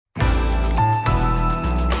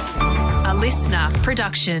listener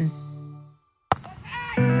production.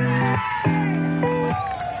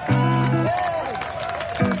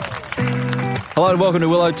 Hello and welcome to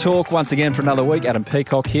Willow Talk once again for another week. Adam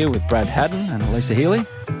Peacock here with Brad Haddon and Lisa Healy.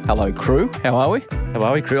 Hello, crew. How are we? How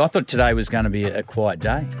are we, crew? I thought today was going to be a quiet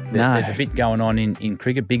day. There's a bit going on in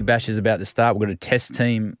cricket. Big Bash is about to start. We've got a test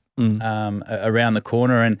team around the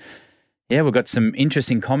corner. And, yeah, we've got some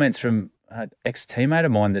interesting comments from an ex-teammate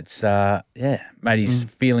of mine that's, made his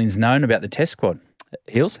feelings known about the test squad.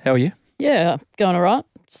 Heels, how are you? Yeah, going all right.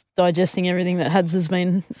 Just digesting everything that Hads has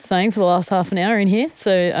been saying for the last half an hour in here.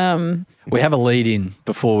 So we have a lead in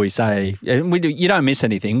before we say, you don't miss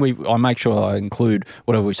anything. I make sure I include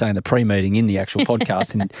whatever we say in the pre-meeting in the actual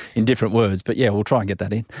podcast in different words. But yeah, we'll try and get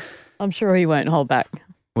that in. I'm sure he won't hold back.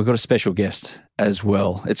 We've got a special guest as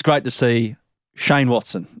well. It's great to see Shane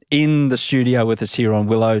Watson in the studio with us here on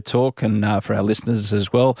Willow Talk, and for our listeners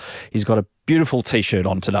as well. He's got a beautiful T-shirt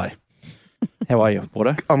on today. How are you,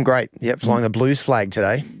 Watto? I'm great. Yep, flying the Blues flag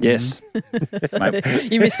today. Yes.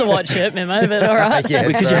 You missed the white shirt memo, but all right. Yeah,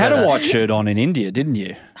 because you had a white shirt on in India, didn't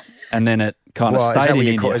you? And then it kind of stayed in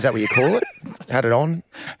India. Is that what you call it? Had it on?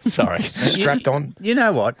 Sorry. Strapped on? You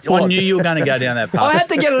know what? I knew you were going to go down that path. I had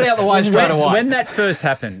to get it out of the way straight away. When that first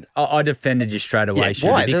happened, I defended you straight away. Yeah,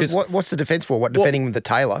 why? Because, what's the defence for? Defending the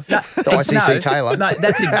Taylor? The ICC Taylor? No,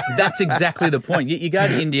 that's exactly the point. You go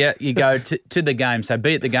to India, you go to the game, so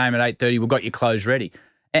be at the game at 8:30, we've got your clothes ready.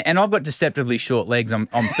 And I've got deceptively short legs. I'm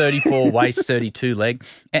 34 waist, 32 leg.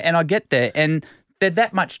 And I get there and they're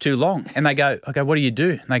that much too long. And they go, okay, what do you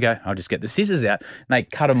do? And they go, I'll just get the scissors out. And they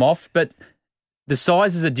cut them off. But the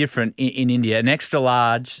sizes are different in India. An extra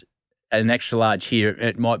large here,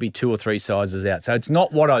 it might be 2 or 3 sizes out. So it's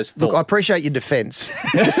not what I was for. Look, I appreciate your defence,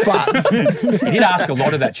 but... You did ask a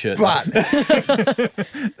lot of that shirt. But...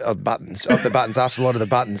 buttons. Of the buttons. Asked a lot of the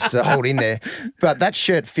buttons to hold in there. But that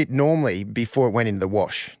shirt fit normally before it went into the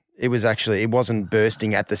wash. It wasn't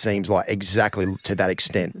bursting at the seams like exactly to that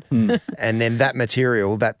extent. And then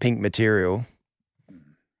that pink material...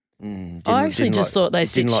 I actually just thought they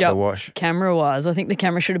stitched up camera-wise. I think the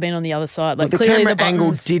camera should have been on the other side. Like, the clearly camera the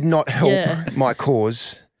angle did not help my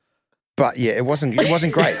cause. But yeah, it wasn't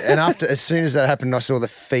great. And as soon as that happened, I saw the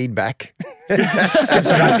feedback.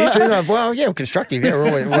 Constructive. Yeah,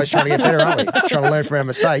 we're always trying to get better, aren't we? Trying to learn from our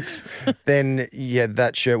mistakes. Then, yeah,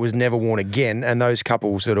 that shirt was never worn again. And those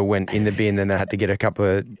couple sort of went in the bin, and they had to get a couple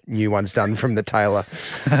of new ones done from the tailor.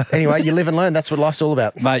 Anyway, you live and learn. That's what life's all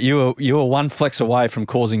about. Mate, you were one flex away from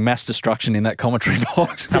causing mass destruction in that commentary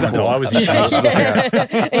box. How much I was in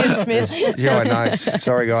Ian Smith. Yeah, I know.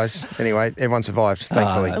 Sorry, guys. Anyway, everyone survived,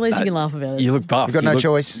 thankfully. At least you can laugh about it. You look buff. You've got no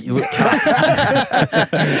choice. You look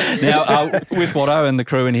Now, with Watto and the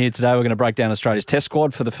crew in here today, we're going to break down Australia's test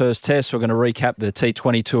squad for the first test. We're going to recap the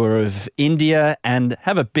T20 tour of India and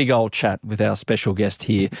have a big old chat with our special guest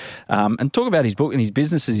here and talk about his book and his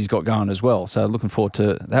businesses he's got going as well. So looking forward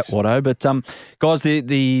to that, Watto. But guys,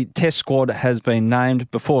 the test squad has been named.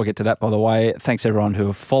 Before I get to that, by the way, thanks everyone who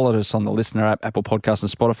have followed us on the Listener app, Apple Podcasts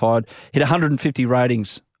and Spotify. Hit 150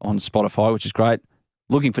 ratings on Spotify, which is great.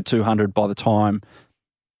 Looking for 200 by the time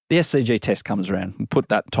the SCG test comes around. We'll put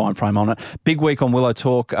that time frame on it. Big week on Willow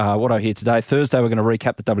Talk. Watto here today. Thursday, we're going to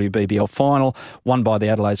recap the WBBL final, won by the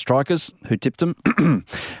Adelaide Strikers, who tipped them.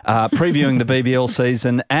 Previewing the BBL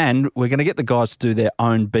season, and we're going to get the guys to do their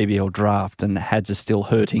own BBL draft. And Hads is still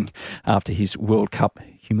hurting after his World Cup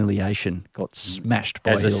humiliation. Got smashed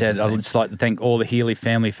by As I said, I would just like to thank all the Healy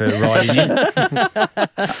family for riding in.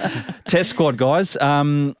 Test squad, guys.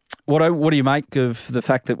 What do you make of the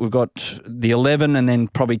fact that we've got the 11 and then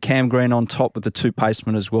probably Cam Green on top with the 2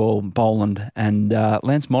 pacemen as well, Boland, and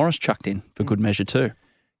Lance Morris chucked in for good measure too?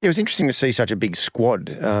 It was interesting to see such a big squad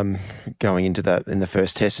going into that in the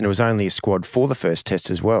first test, and it was only a squad for the first test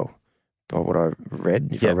as well, by what I read,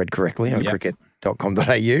 if I read correctly, on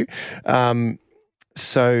cricket.com.au.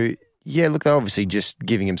 So, yeah, look, they're obviously just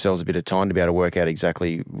giving themselves a bit of time to be able to work out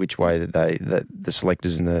exactly which way that the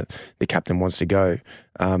selectors and the captain wants to go.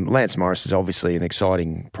 Lance Morris is obviously an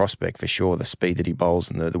exciting prospect for sure, the speed that he bowls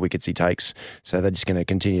and the wickets he takes. So they're just going to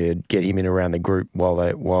continue to get him in around the group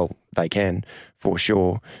while they can, for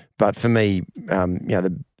sure. But for me,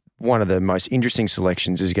 one of the most interesting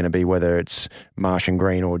selections is going to be whether it's Marsh and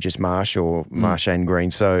Green or just Marsh or Marsh and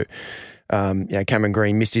Green. So... Cameron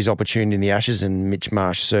Green missed his opportunity in the Ashes, and Mitch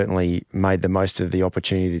Marsh certainly made the most of the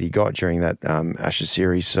opportunity that he got during that Ashes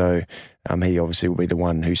series. So he obviously will be the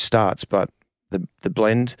one who starts. But the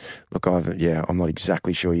blend, look, I'm not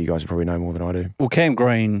exactly sure. You guys probably know more than I do. Well, Cam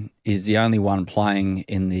Green is the only one playing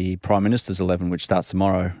in the Prime Minister's 11, which starts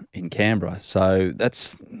tomorrow in Canberra. So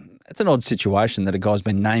that's an odd situation that a guy's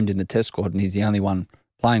been named in the Test squad and he's the only one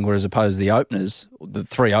playing, whereas opposed to the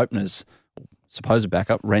three openers, supposed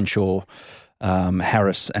backup, Renshaw,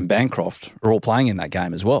 Harris and Bancroft are all playing in that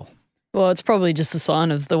game as well. Well, it's probably just a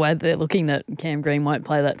sign of the way they're looking that Cam Green won't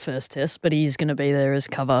play that first test, but he's going to be there as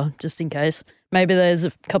cover just in case. Maybe there's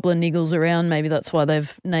a couple of niggles around. Maybe that's why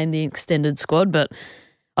they've named the extended squad. But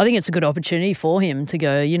I think it's a good opportunity for him to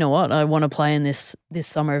go, you know what, I want to play in this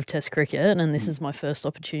summer of Test cricket, and this is my first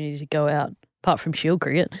opportunity to go out, apart from Shield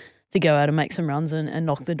cricket, to go out and make some runs and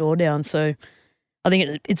knock the door down. So I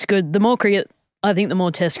think it's good. The more cricket, I think the more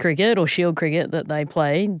Test cricket or Shield cricket that they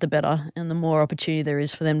play, the better, and the more opportunity there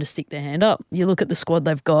is for them to stick their hand up. You look at the squad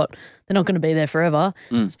they've got, they're not going to be there forever.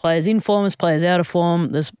 There's players in form, there's players out of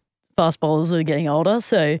form, there's fast bowlers that are getting older,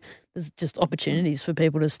 so there's just opportunities for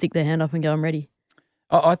people to stick their hand up and go, I'm ready.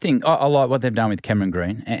 I think I like what they've done with Cameron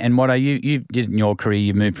Green. And what you did in your career,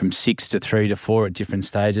 you moved from 6 to 3 to 4 at different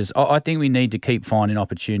stages. I think we need to keep finding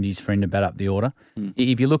opportunities for him to bat up the order.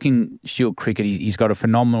 If you look in Shield cricket, he's got a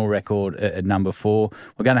phenomenal record at number 4.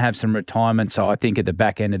 We're going to have some retirements, I think, at the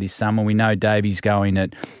back end of this summer. We know Davey's going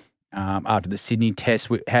at after the Sydney Test.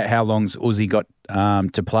 How long's Uzi got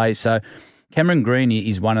to play? So Cameron Green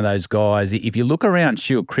is one of those guys. If you look around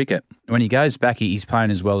Shield cricket, when he goes back, he's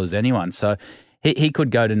playing as well as anyone. So he could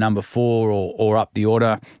go to number 4 or up the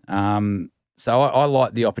order. So I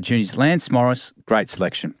like the opportunities. Lance Morris, great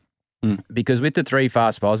selection. Because with the 3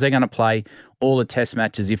 fast bowlers, they're going to play all the test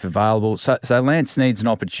matches if available. So Lance needs an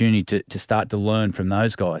opportunity to start to learn from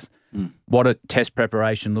those guys. What a test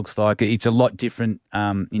preparation looks like. It's a lot different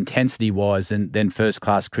intensity-wise than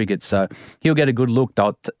first-class cricket. So he'll get a good look.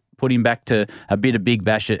 They'll put him back to a bit of big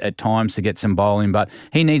bash at times to get some bowling, but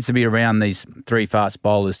he needs to be around these 3 fast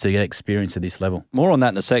bowlers to get experience at this level. More on that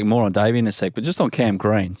in a sec, more on Davey in a sec, but just on Cam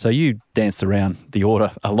Green. So you danced around the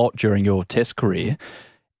order a lot during your Test career.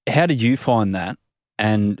 How did you find that?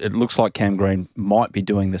 And it looks like Cam Green might be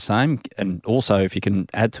doing the same. And also, if you can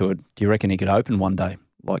add to it, do you reckon he could open one day,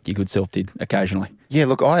 like your good self did occasionally? Yeah,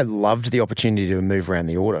 look, I loved the opportunity to move around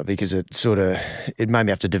the order because it made me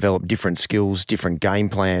have to develop different skills, different game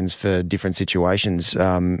plans for different situations.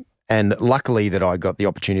 And luckily that I got the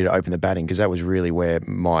opportunity to open the batting because that was really where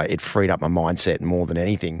it freed up my mindset more than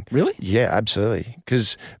anything. Really? Yeah, absolutely.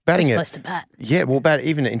 Because batting Best place to bat. Yeah, well,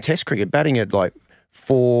 even in Test cricket, batting at like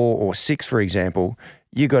 4 or 6, for example,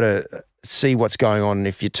 you got to see what's going on.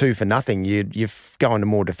 If you're 2 for nothing, you go into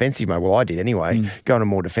more defensive mode. Well, I did anyway. Go into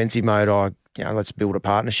more defensive mode. Let's build a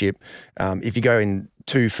partnership. If you go in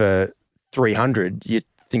 2 for 300, you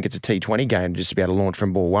think it's a T20 game just to be able to launch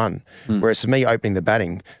from ball 1. Whereas for me, opening the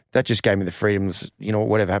batting, that just gave me the freedom.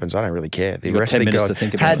 Whatever happens, I don't really care. The rest of the guys,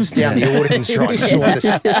 heads down the order can try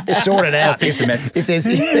and sort it out. If there's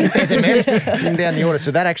a mess, down the order.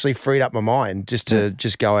 So that actually freed up my mind just to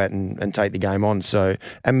go out and take the game on. So,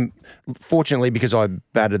 and fortunately, because I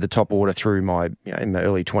batted the top order through in my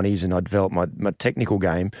early 20s and I developed my technical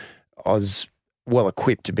game, I was well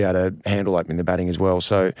equipped to be able to handle opening the batting as well.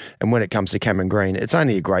 So, and when it comes to Cameron Green, it's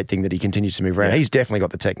only a great thing that he continues to move around. Yeah. He's definitely got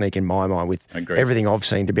the technique in my mind with everything I've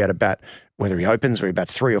seen to be able to bat, whether he opens or he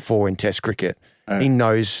bats 3 or 4 in Test cricket. He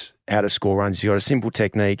knows how to score runs. He's got a simple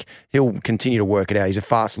technique. He'll continue to work it out. He's a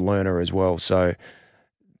fast learner as well. So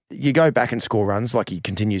you go back and score runs like he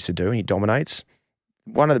continues to do and he dominates.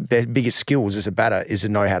 One of the biggest skills as a batter is to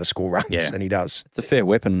know how to score runs, and he does. It's a fair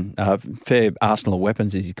weapon, fair arsenal of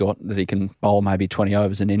weapons he's got that he can bowl maybe 20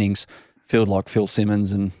 overs an innings, field like Phil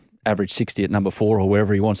Simmons and average 60 at number 4 or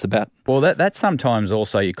wherever he wants to bat. Well, that's sometimes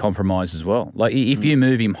also your compromise as well. Like if you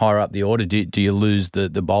move him higher up the order, do you lose the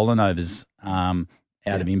bowling overs out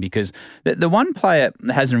of him? Because the one player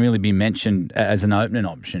that hasn't really been mentioned as an opening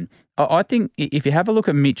option, I think if you have a look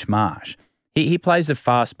at Mitch Marsh, he plays the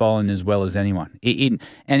fast bowling as well as anyone.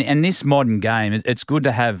 And this modern game, it's good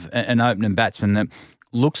to have an opening batsman that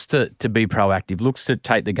looks to be proactive, looks to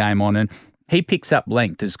take the game on, and he picks up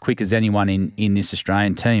length as quick as anyone in this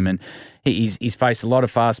Australian team. And he's faced a lot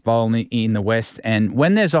of fast bowling in the West. And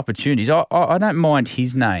when there's opportunities, I don't mind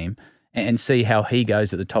his name and see how he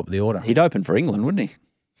goes at the top of the order. He'd open for England, wouldn't he?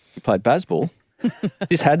 He played baseball.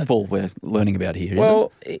 This Hadsball we're learning about here,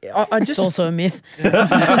 well, isn't it? I just... It's also a myth. Well,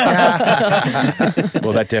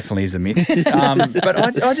 that definitely is a myth.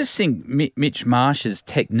 But I just think Mitch Marsh's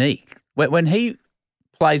technique, when he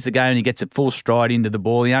plays the game and he gets a full stride into the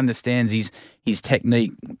ball, he understands his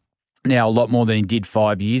technique now a lot more than he did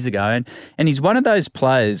 5 years ago. And he's one of those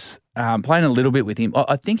players, playing a little bit with him,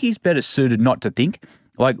 I think he's better suited not to think.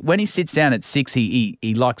 Like when he sits down at 6, he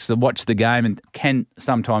likes to watch the game and can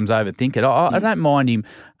sometimes overthink it. I don't mind him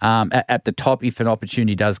at the top if an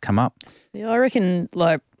opportunity does come up. Yeah, I reckon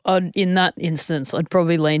in that instance, I'd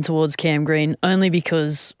probably lean towards Cam Green only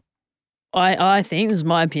because I think, this is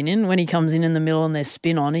my opinion, when he comes in the middle and there's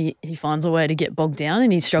spin on, he finds a way to get bogged down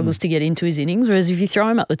and he struggles to get into his innings. Whereas if you throw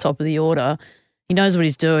him at the top of the order, he knows what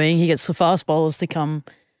he's doing. He gets the fast bowlers to come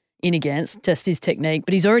in against, test his technique,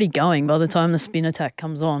 but he's already going by the time the spin attack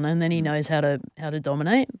comes on, and then he knows how to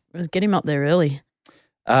dominate. Just get him up there early.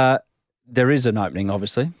 There is an opening,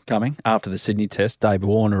 obviously, coming after the Sydney Test, Dave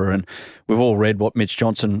Warner, and we've all read what Mitch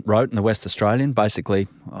Johnson wrote in the West Australian. Basically,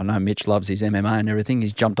 I know Mitch loves his MMA and everything.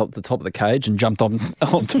 He's jumped up the top of the cage and jumped on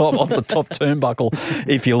top of the top turnbuckle,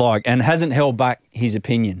 if you like, and hasn't held back his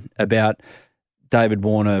opinion about David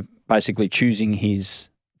Warner basically choosing his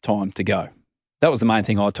time to go. That was the main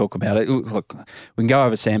thing I talk about. Look, we can go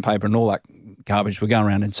over sandpaper and all that garbage. We're going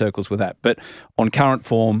around in circles with that. But on current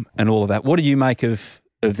form and all of that, what do you make of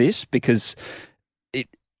this? Because it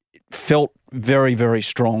felt very, very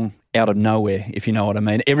strong out of nowhere, if you know what I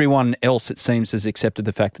mean. Everyone else, it seems, has accepted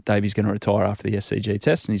the fact that Davey's going to retire after the SCG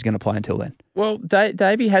test and he's going to play until then. Well,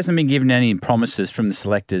 Davey hasn't been given any promises from the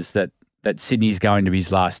selectors that Sydney's going to be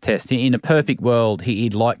his last test. In a perfect world,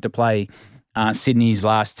 he'd like to play Sydney's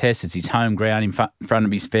last test. It's his home ground in front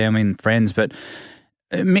of his family and friends. But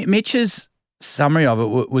Mitch's summary of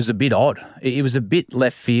it was a bit odd. It was a bit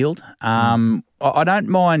left field. I don't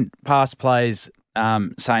mind past players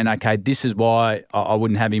saying, okay, this is why I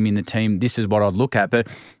wouldn't have him in the team. This is what I'd look at. But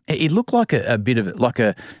it looked like a bit of like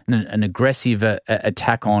an aggressive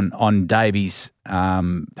attack on Davies'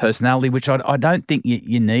 personality, which I don't think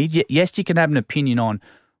you need. Yes, you can have an opinion on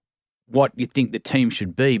what you think the team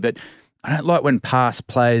should be, but I don't like when past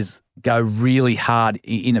players go really hard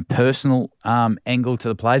in a personal angle to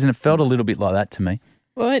the players, and it felt a little bit like that to me.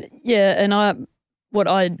 Well, yeah, and what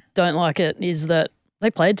I don't like it is that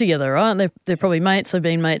they played together, right? They're probably mates. They've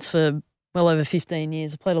been mates for well over 15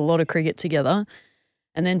 years. They played a lot of cricket together,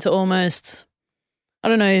 and then to almost, I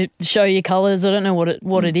don't know, show your colours. I don't know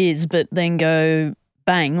what it is, but then go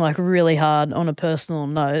bang like really hard on a personal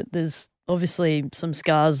note. There's obviously some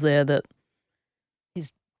scars there that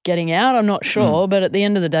getting out, I'm not sure, but at the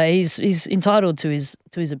end of the day, he's entitled to his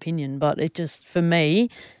opinion. But it just, for me,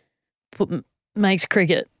 makes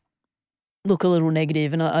cricket look a little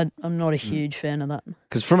negative, and I'm not a huge fan of that.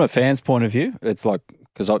 Because from a fan's point of view, it's like,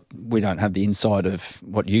 because we don't have the insight of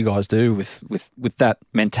what you guys do with that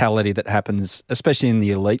mentality that happens, especially in the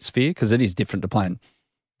elite sphere, because it is different to playing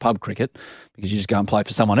pub cricket because you just go and play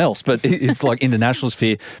for someone else. But it's like international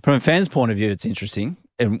sphere. From a fan's point of view, it's interesting.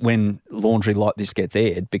 And when laundry like this gets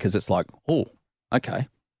aired, because it's like, oh, okay,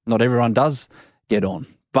 not everyone does get on.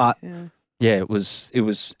 But yeah, it was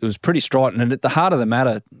pretty strident. And at the heart of the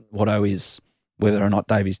matter, Watto, is whether or not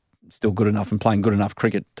Davey's still good enough and playing good enough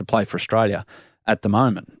cricket to play for Australia at the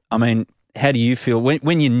moment. I mean, how do you feel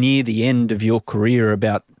when you're near the end of your career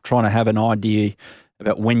about trying to have an idea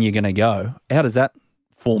about when you're going to go? How does that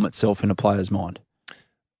form itself in a player's mind?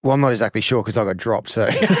 Well, I'm not exactly sure because I got dropped, so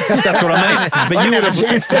that's what I mean. But you would have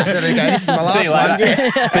chance to sort of go, this is my last one.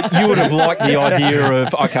 Yeah. But you would have liked the idea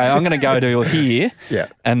of, okay, I'm going to go to here,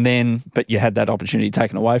 and then, but you had that opportunity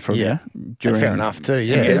taken away from you. Fair enough too.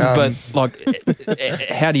 Yeah, but like,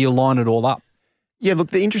 how do you line it all up? Yeah, look,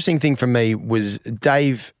 the interesting thing for me was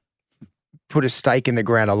Dave put a stake in the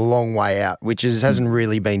ground a long way out, which hasn't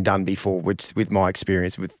really been done before. With my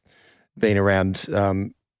experience with being around.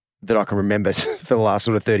 That I can remember for the last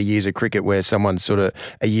sort of 30 years of cricket, where someone sort of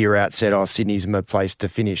a year out said, oh, Sydney's my place to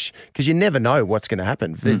finish. Because you never know what's going to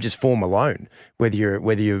happen. Just form alone, whether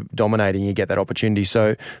you're dominating, you get that opportunity.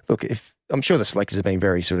 So, look, I'm sure the selectors have been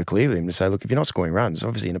very sort of clear with him to say, look, if you're not scoring runs,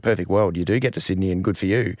 obviously in a perfect world, you do get to Sydney and good for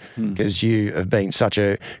you because you have been such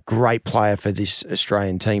a great player for this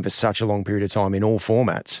Australian team for such a long period of time in all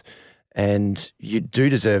formats. And you do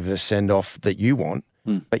deserve a send-off that you want.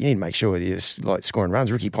 But you need to make sure you're like scoring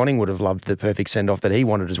runs. Ricky Ponting would have loved the perfect send-off that he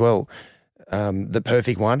wanted as well. The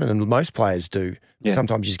perfect one, and most players do. Yeah.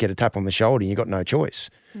 Sometimes you just get a tap on the shoulder and you've got no choice.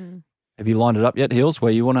 Have you lined it up yet, Hills,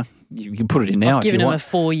 where you want to, you can put it in now I've given him a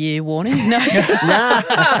 4-year warning. No.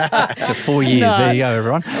 The 4 years, there you go,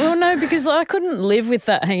 everyone. Well, no, because I couldn't live with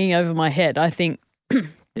that hanging over my head. I think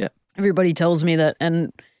everybody tells me that,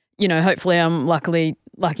 and, you know, hopefully I'm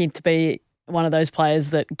lucky to be one of those players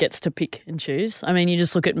that gets to pick and choose. I mean, you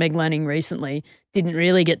just look at Meg Lanning recently, didn't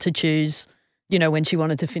really get to choose, you know, when she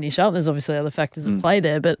wanted to finish up. There's obviously other factors at play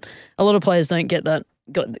there, but a lot of players don't get that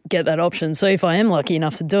option. So if I am lucky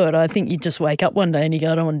enough to do it, I think you just wake up one day and you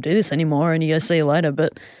go, I don't want to do this anymore, and you go, see you later.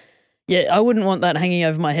 But yeah, I wouldn't want that hanging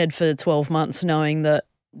over my head for 12 months knowing that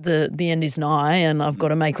the end is nigh and I've got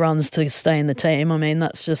to make runs to stay in the team. I mean,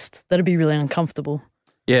 that'd be really uncomfortable.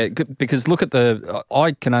 Yeah, because look at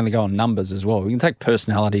I can only go on numbers as well. We can take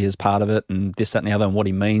personality as part of it and this, that and the other and what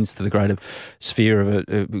he means to the greater sphere of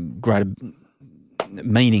a greater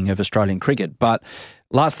meaning of Australian cricket. But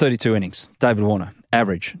last 32 innings, David Warner,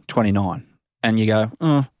 average 29. And you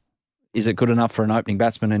go, is it good enough for an opening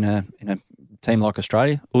batsman in a team like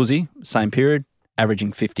Australia? Uzi, same period,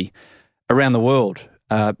 averaging 50. Around the world,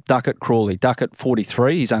 Duckett, Crawley. Duckett,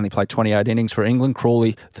 43. He's only played 28 innings for England.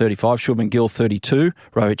 Crawley, 35. Shubman Gill, 32.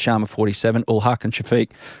 Rohit Sharma, 47. Ul Haq and Shafiq.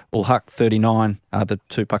 Ul Haq, 39. The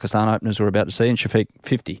two Pakistan openers we're about to see, and Shafiq,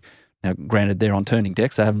 50. Now, granted, they're on turning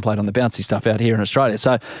decks. They haven't played on the bouncy stuff out here in Australia.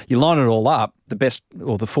 So you line it all up, the best,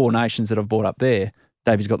 or the four nations that I've brought up there,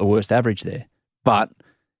 Davey's got the worst average there. But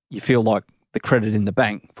you feel like the credit in the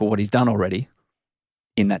bank for what he's done already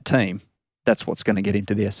in that team, that's what's going to get him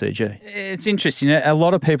to the SCG. It's interesting. A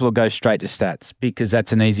lot of people will go straight to stats because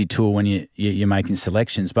that's an easy tool when you're making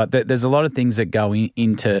selections. But there's a lot of things that go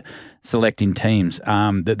into selecting teams.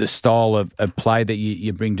 The style of play that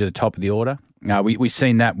you bring to the top of the order. We've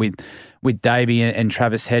seen that with Davey and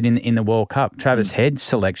Travis Head in the World Cup. Travis Head's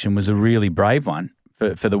selection was a really brave one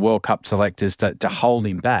for the World Cup selectors to hold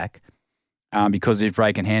him back. Because of his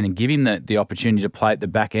breaking hand and give him the opportunity to play at the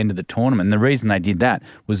back end of the tournament. And the reason they did that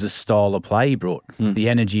was the style of play he brought, the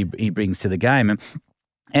energy he brings to the game.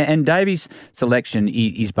 And Davies' selection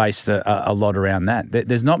is based a lot around that.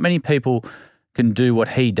 There's not many people can do what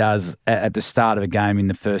he does at the start of a game in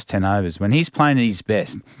the first 10 overs. When he's playing at his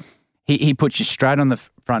best, he puts you straight on the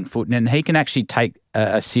front foot, and he can actually take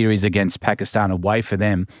a series against Pakistan away for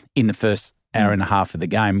them in the first hour and a half of the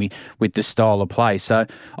game with the style of play. So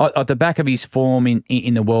at the back of his form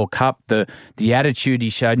in the World Cup, the attitude he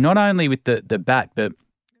showed, not only with the bat, but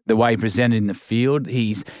the way he presented in the field,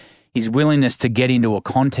 his willingness to get into a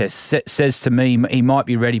contest says to me he might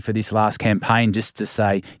be ready for this last campaign just to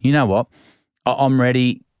say, you know what, I'm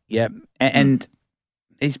ready. Yeah. And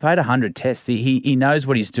he's played 100 tests. He knows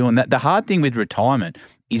what he's doing. The hard thing with retirement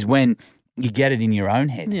is when you get it in your own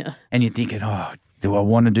head and you're thinking, do I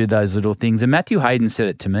want to do those little things? And Matthew Hayden said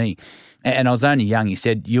it to me, and I was only young. He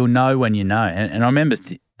said, you'll know when you know. And I remember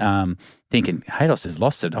thinking, Haydos has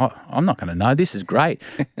lost it. I'm not going to know. This is great.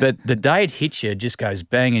 But the day it hits you, it just goes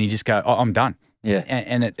bang, and you just go, I'm done. Yeah.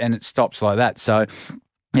 And it stops like that. So,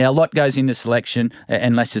 yeah, a lot goes into selection,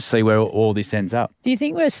 and let's just see where all this ends up. Do you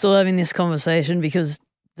think we're still having this conversation because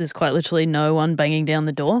there's quite literally no one banging down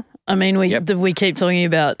the door? I mean, we keep talking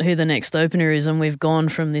about who the next opener is, and we've gone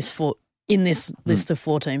from this in this list of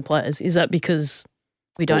 14 players. Is that because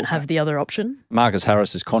we don't have the other option? Marcus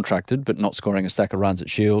Harris is contracted but not scoring a stack of runs at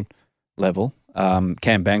Shield level.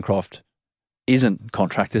 Cam Bancroft isn't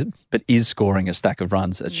contracted but is scoring a stack of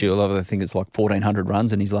runs at Shield level. I think it's like 1,400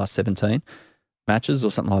 runs in his last 17 matches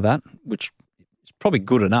or something like that, which is probably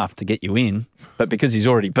good enough to get you in. But because he's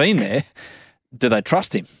already been there, do they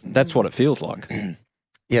trust him? That's what it feels like.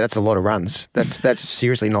 Yeah, that's a lot of runs. That's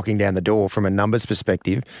seriously knocking down the door from a numbers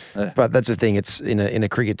perspective. But that's the thing. It's in a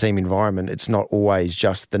cricket team environment. It's not always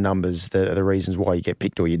just the numbers that are the reasons why you get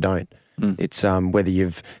picked or you don't. It's whether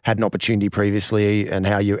you've had an opportunity previously and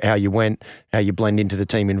how you went, how you blend into the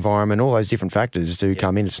team environment. All those different factors do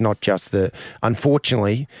come in. It's not just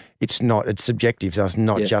unfortunately, it's subjective. So it's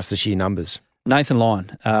not just the sheer numbers. Nathan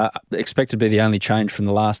Lyon, expected to be the only change from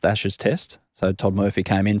the last Ashes test. So Todd Murphy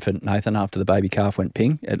came in for Nathan after the baby calf went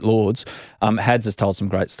ping at Lords. Hads has told some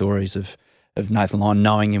great stories of Nathan Lyon,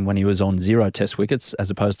 knowing him when he was on 0 test wickets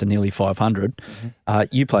as opposed to nearly 500.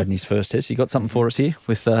 You played in his first test. You got something for us here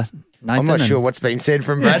with Nathan? I'm not sure what's been said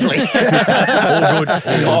from Bradley. All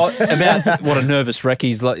good. About what a nervous wreck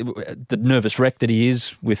he's like, the nervous wreck that he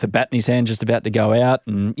is with a bat in his hand just about to go out.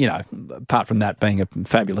 And, you know, apart from that being a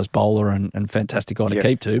fabulous bowler and fantastic guy to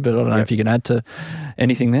keep to, but I don't know if you can add to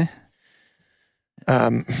anything there.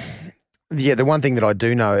 The one thing that I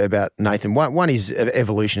do know about Nathan, one is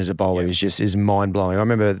evolution as a bowler is mind blowing. I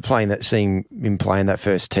remember seeing him playing that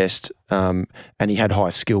first test, and he had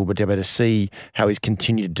high skill, but to be able to see how he's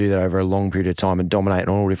continued to do that over a long period of time and dominate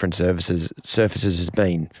on all different surfaces has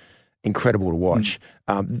been incredible to watch.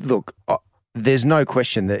 Look, there's no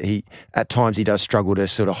question that at times he does struggle to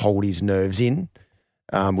sort of hold his nerves in.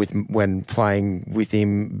 When playing with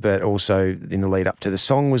him, but also in the lead up to the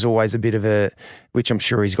song was always a bit of which I'm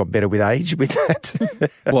sure he's got better with age with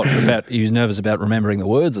that. He was nervous about remembering the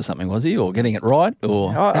words or something, was he? Or getting it right?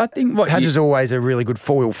 Or I think Hadge is always a really good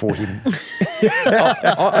foil for him.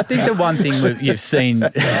 I think the one thing you've seen,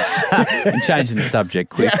 and changing the subject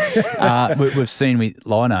quick, we've seen with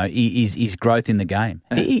Lino is his growth in the game.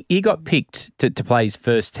 He got picked to play his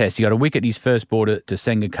first test. He got a wicket his first ball to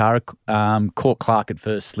Sangakkara, caught Clark at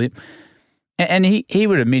first slip. And he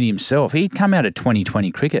would admit himself, he'd come out of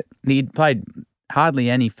 2020 cricket. He'd played hardly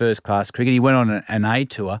any first-class cricket. He went on an A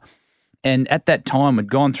tour, and at that time had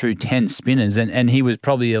gone through 10 spinners, and he was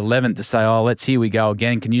probably 11th to say, here we go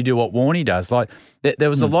again. Can you do what Warney does? Like, there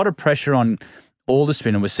was a lot of pressure on all the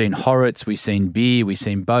spinners. We've seen Horrocks, we've seen Beer, we've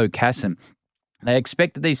seen Bo Cassim. They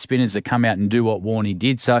expected these spinners to come out and do what Warney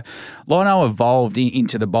did. So Lino evolved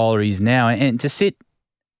into the bowler he's now, and to sit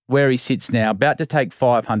where he sits now, about to take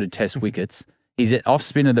 500 Test wickets. He's an off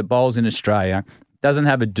spinner that bowls in Australia, doesn't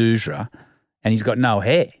have a doosra, and he's got no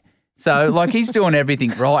hair. So, like, he's doing everything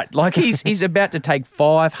right. Like, he's about to take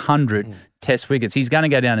 500 Test wickets. He's going to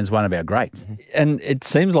go down as one of our greats. And it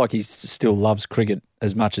seems like he still loves cricket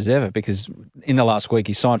as much as ever, because in the last week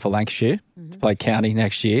he signed for Lancashire to play county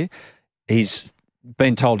next year. He's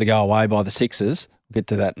been told to go away by the Sixers. We'll get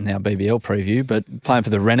to that in our BBL preview, but playing for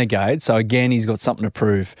the Renegades. So, again, he's got something to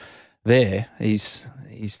prove there. He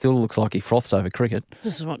still looks like he froths over cricket.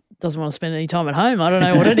 Just doesn't want to spend any time at home. I don't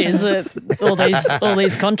know what it is. All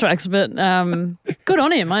these contracts, but good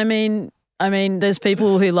on him. I mean, there's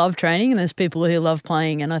people who love training and there's people who love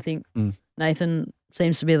playing, and I think Nathan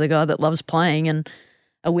seems to be the guy that loves playing. And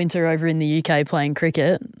a winter over in the UK playing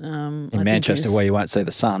cricket in Manchester, where you won't see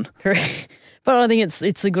the sun. Correct. But I think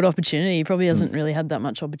it's a good opportunity. He probably hasn't really had that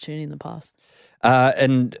much opportunity in the past.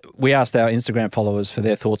 And we asked our Instagram followers for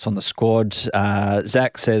their thoughts on the squad.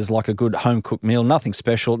 Zach says, like a good home-cooked meal, nothing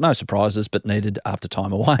special, no surprises, but needed after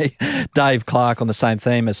time away. Dave Clark on the same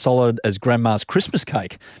theme, as solid as Grandma's Christmas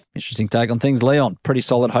cake. Interesting take on things. Leon, pretty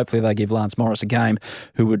solid. Hopefully they give Lance Morris a game.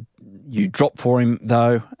 Who would you drop for him,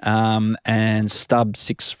 though? And Stubb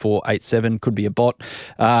 6487 could be a bot.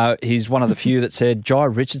 He's one of the few that said Jai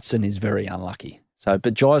Richardson is very unlucky. So,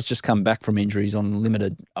 but Jai's just come back from injuries on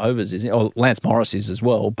limited overs, isn't he? Or Lance Morris is as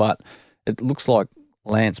well, but it looks like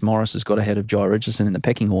Lance Morris has got ahead of Jai Richardson in the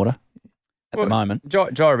pecking order at the moment.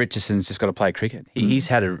 Jai Richardson's just got to play cricket. He's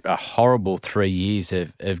had a horrible 3 years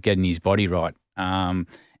of getting his body right.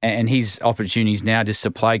 And his opportunities now just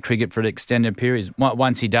to play cricket for an extended period.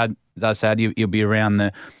 Once he does that, he'll be around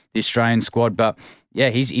the Australian squad. But yeah,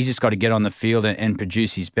 he's just got to get on the field and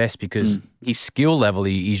produce his best, because his skill level,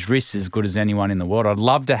 his wrist's as good as anyone in the world. I'd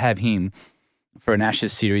love to have him for an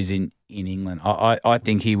Ashes series in England. I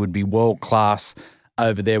think he would be world class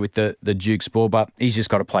over there with the Duke's ball, but he's just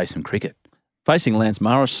got to play some cricket. Facing Lance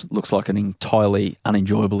Morris looks like an entirely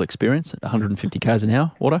unenjoyable experience at 150 k's an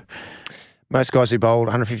hour. Otto? Most guys who bowled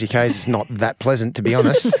 150 k's is not that pleasant, to be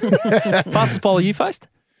honest. Fastest bowler you faced?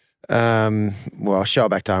 Well,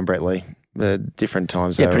 Shoaib Akhtar and Brett Lee. Different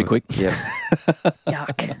times. Yeah, pretty quick. Yeah.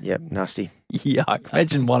 Yuck. Yep, nasty. Yuck.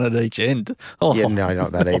 Imagine one at each end. Oh. Yeah, no,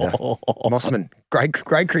 not that either. Mossman. Great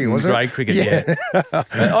cricket, wasn't it? Great cricket, yeah.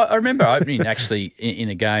 I remember opening actually in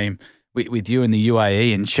a game with you in the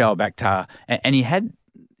UAE and Shoaib Akhtar, and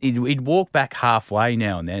he'd walk back halfway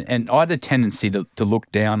now and then, and I had a tendency to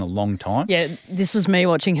look down a long time. Yeah, this is me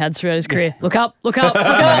watching Hads throughout his career. Look up, look up, look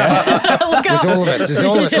up, look up. There's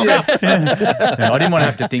all of us. Look up. I didn't want to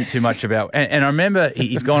have to think too much about it. And I remember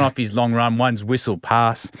he's gone off his long run, one's whistle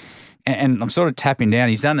pass, and I'm sort of tapping down.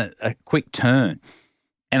 He's done a quick turn.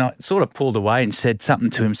 And I sort of pulled away and said something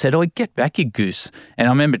to him, said, get back, you goose. And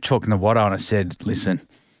I remember talking to Watto and I said, listen,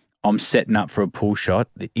 I'm setting up for a pull shot.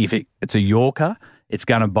 If it's a Yorker, it's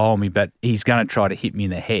going to bowl me, but he's going to try to hit me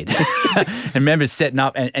in the head. And remember setting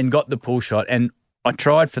up and got the pull shot. And I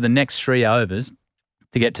tried for the next 3 overs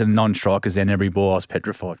to get to the non-strikers, and every ball I was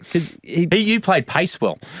petrified. You played pace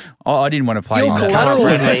well. I didn't want to play. You're collateral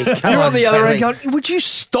in this. You're on the other end going, would you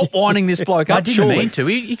stop winding this bloke up? I didn't mean to.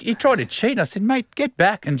 He tried to cheat. I said, mate, get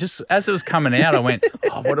back. And just as it was coming out, I went,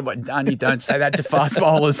 what have I done? You don't say that to fast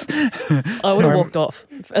bowlers. I would have walked off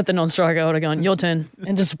at the non-striker. I would have gone, your turn,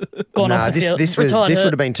 and just gone off the field. This would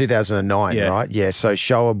have been 2009, right? Yeah, so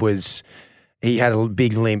Shoaib was... He had a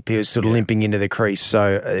big limp. He was sort of limping into the crease.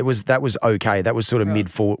 So that was okay. That was sort of mid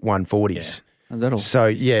 140s. Yeah. Is that all? So,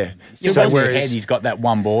 yeah. So whereas he's got that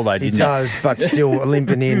one ball, though, didn't he? He does, but still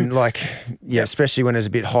limping in, especially when it's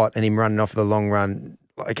a bit hot and him running off the long run.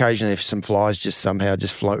 Occasionally, if some flies just somehow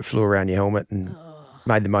just flew around your helmet and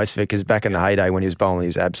made the most of it, because back in the heyday when he was bowling, he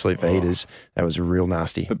was absolute for heaters. That was real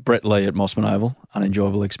nasty. But Brett Lee at Mossman Oval,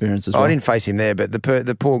 unenjoyable experience as well. I didn't face him there, but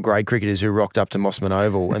the poor grade cricketers who rocked up to Mossman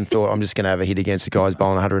Oval and thought, I'm just going to have a hit against the guys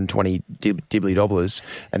bowling 120 dibbly dobblers,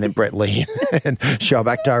 and then Brett Lee and Shoaib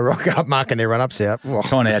Akhtar rock up marking their run-ups out. Oh,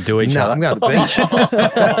 trying to outdo each other. I'm going to the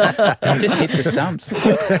beach. Just hit the stumps.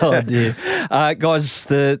 Oh, dear. Guys,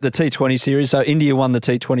 the T20 series. So India won the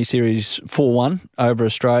T20 series 4-1 over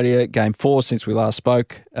Australia. Game 4 since we last spoke.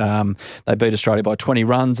 spoke. They beat Australia by 20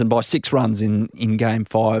 runs and by 6 runs in Game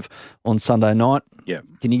 5 on Sunday night. Yeah.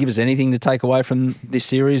 Can you give us anything to take away from this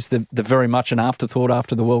series, the very much an afterthought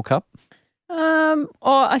after the World Cup?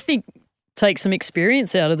 I think take some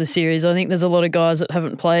experience out of the series. I think there's a lot of guys that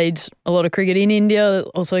haven't played a lot of cricket in India,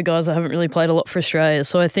 also guys that haven't really played a lot for Australia.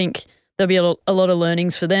 So I think there'll be a lot of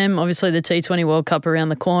learnings for them. Obviously, the T20 World Cup around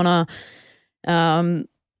the corner.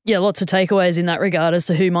 Lots of takeaways in that regard as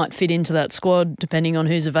to who might fit into that squad, depending on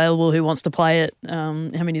who's available, who wants to play it, how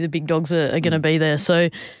many of the big dogs are going to be there. So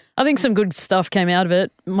I think some good stuff came out of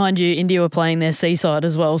it. Mind you, India were playing their seaside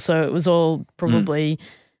as well, so it was all probably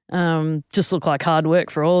just looked like hard work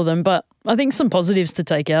for all of them. But I think some positives to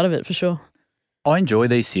take out of it for sure. I enjoy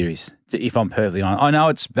these series, if I'm perfectly honest. I know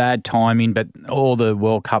it's bad timing, but all the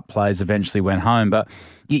World Cup players eventually went home. But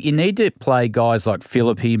you need to play guys like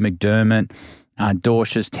Philippi, McDermott,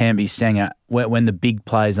 Dorshas, Tambi, Sanger when the big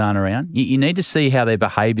players aren't around. You need to see how their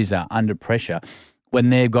behaviours are under pressure when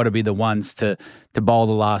they've got to be the ones to bowl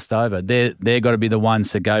the last over. They've got to be the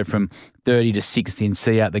ones to go from 30 to 60 and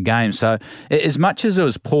see out the game. So as much as it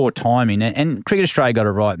was poor timing, and Cricket Australia got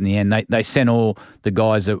it right in the end, they sent all the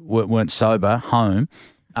guys that weren't sober home.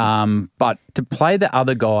 But to play the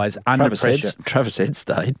other guys under pressure. Travis Head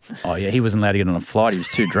stayed. Oh, yeah, he wasn't allowed to get on a flight. He was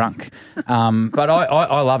too drunk. But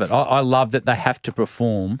I love it. I love that they have to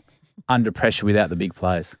perform under pressure without the big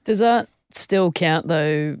players. Does that still count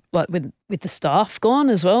though, like with the staff gone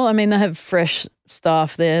as well? I mean, they have fresh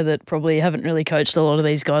staff there that probably haven't really coached a lot of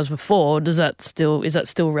these guys before. Is that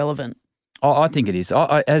still relevant? I think it is.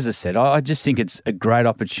 As I said, I just think it's a great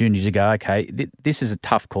opportunity to go, okay, this is a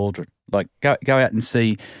tough cauldron. Like, go out and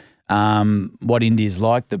see what India's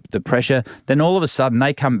like, the pressure. Then all of a sudden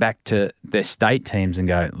they come back to their state teams and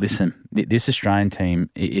go, listen, this Australian team,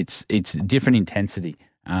 it's different intensity.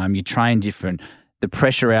 You train different. The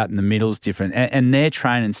pressure out in the middle is different, and their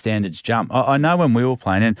training standards jump. I know when we were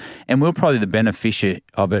playing, and we were probably the beneficiary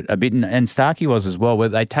of it a bit, and Starkey was as well, where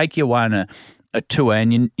they take you away on a tour,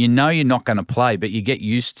 and you know you're not going to play, but you get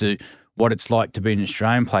used to what it's like to be an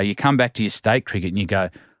Australian player. You come back to your state cricket and you go,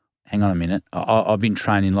 hang on a minute, I've been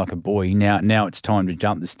training like a boy. Now it's time to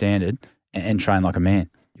jump the standard and train like a man.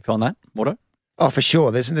 You find that, Watto? Oh, for sure.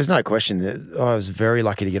 There's no question that I was very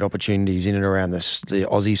lucky to get opportunities in and around the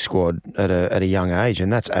Aussie squad at a young age,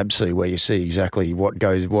 and that's absolutely where you see exactly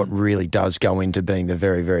what really does go into being the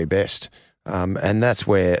very, very best. And that's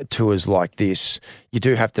where tours like this, you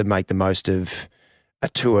do have to make the most of a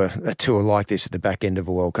tour like this at the back end of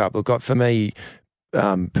a World Cup. Look, for me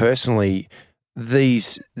personally,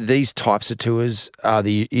 these types of tours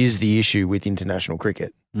is the issue with international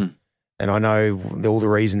cricket. And I know all the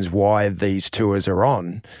reasons why these tours are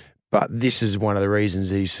on, but this is one of the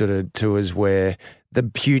reasons, these sort of tours where the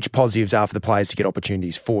huge positives are for the players to get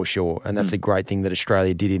opportunities for sure. And that's a great thing that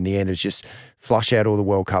Australia did in the end, is just flush out all the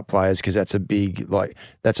World Cup players, because that's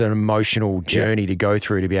that's an emotional journey to go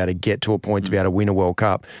through to be able to get to a point to be able to win a World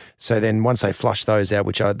Cup. So then once they flush those out,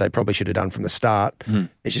 which they probably should have done from the start,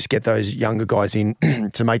 is just get those younger guys in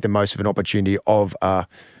to make the most of an opportunity of a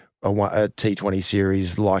T20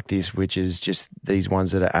 series like this, which is just these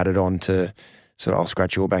ones that are added on to sort of, I'll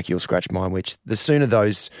scratch your back, you'll scratch mine, which the sooner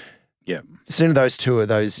those two of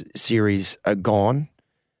those series are gone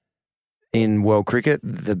in world cricket,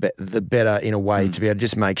 the better in a way to be able to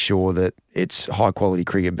just make sure that it's high quality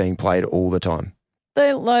cricket being played all the time.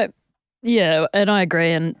 And I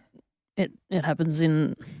agree, and it happens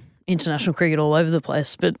in international cricket all over the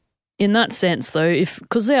place. But in that sense, though,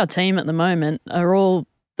 because our team at the moment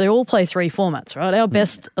they all play 3 formats, right? Our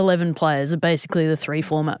best 11 players are basically the 3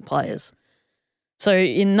 format players. So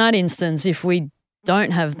in that instance, if we don't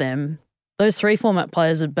have them, those 3 format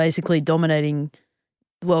players are basically dominating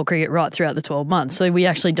world cricket right throughout the 12 months. So we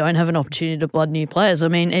actually don't have an opportunity to blood new players. I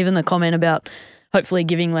mean, even the comment about hopefully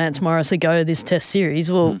giving Lance Morris a go this test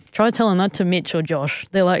series, well, try telling that to Mitch or Josh.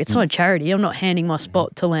 They're like, it's not a charity. I'm not handing my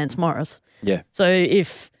spot to Lance Morris. Yeah. So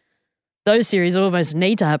if those series almost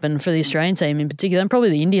need to happen for the Australian team in particular, and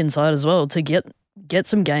probably the Indian side as well, to get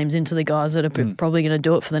some games into the guys that are probably going to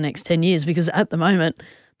do it for the next 10 years, because at the moment,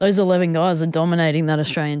 those 11 guys are dominating that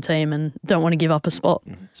Australian team and don't want to give up a spot.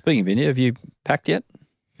 Speaking of India, have you packed yet?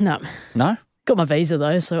 No. No? Got my visa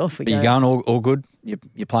though, so off we go. Are you going all good? You're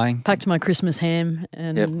playing? Packed my Christmas ham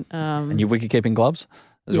and and your wicket-keeping gloves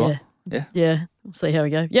as well? Yeah. We'll see how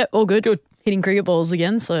we go. Yep, all good. Good. Hitting cricket balls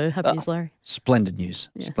again, so happy as Larry. Splendid news.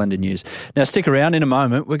 Yeah. Splendid news. Now, stick around. In a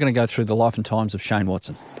moment, we're going to go through the life and times of Shane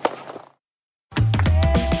Watson.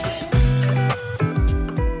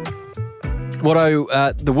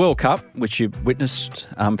 Watto, the World Cup, which you witnessed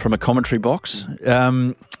from a commentary box,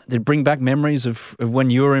 did it bring back memories of when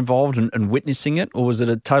you were involved and witnessing it, or was it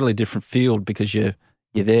a totally different field because you're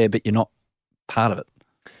there but you're not part of it?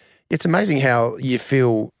 It's amazing how you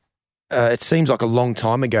feel. It seems like a long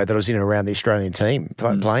time ago that I was in and around the Australian team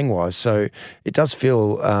playing wise. So it does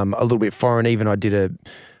feel a little bit foreign. Even I did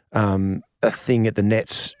a thing at the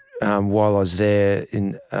Nets while I was there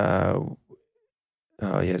in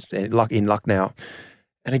Lucknow.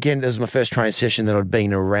 And again, this was my first training session that I'd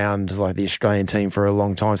been around like the Australian team for a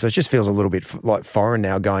long time. So it just feels a little bit like foreign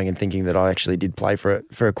now going and thinking that I actually did play for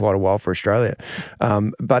quite a while for Australia.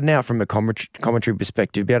 But now from a commentary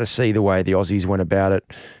perspective, be able to see the way the Aussies went about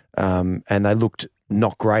it, and they looked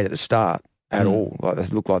not great at the start at all. Like they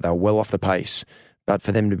looked like they were well off the pace. But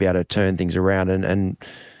for them to be able to turn things around and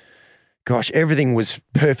gosh, everything was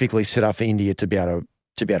perfectly set up for India to be able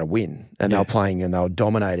to win, and they were playing and they were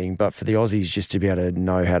dominating. But for the Aussies just to be able to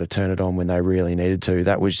know how to turn it on when they really needed to,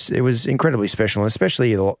 it was incredibly special, and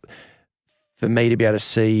especially for me to be able to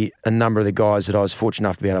see a number of the guys that I was fortunate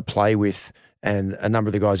enough to be able to play with, and a number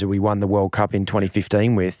of the guys that we won the World Cup in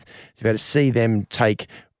 2015 with, to be able to see them take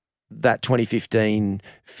that 2015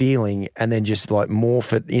 feeling and then just like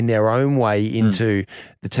morph it in their own way into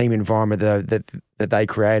the team environment that they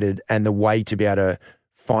created, and the way to be able to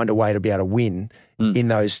find a way to be able to win in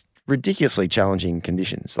those ridiculously challenging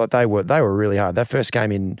conditions. Like they were really hard. That first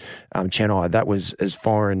game in Chennai, that was as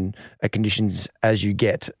foreign a conditions as you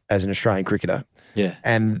get as an Australian cricketer. Yeah.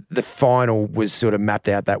 And the final was sort of mapped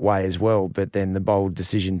out that way as well. But then the bold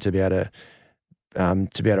decision to be able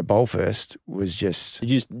to bowl first was just.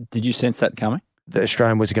 Did you sense that coming? The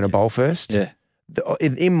Australian was going to bowl first. Yeah.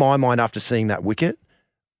 In my mind, after seeing that wicket,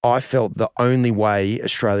 I felt the only way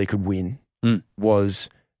Australia could win was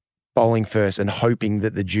bowling first and hoping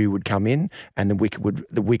that the dew would come in and the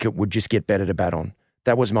wicket would just get better to bat on.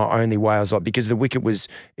 That was my only way. I was like, because the wicket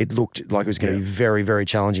it looked like it was going to be very, very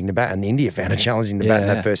challenging to bat, and India found it challenging to bat in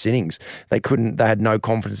that first innings. They had no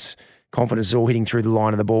confidence at all hitting through the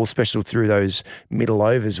line of the ball, especially through those middle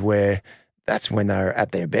overs where that's when they're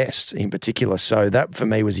at their best in particular. So that for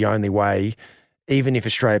me was the only way. Even if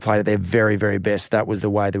Australia played at their very, very best, that was the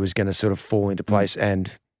way that was going to sort of fall into place, and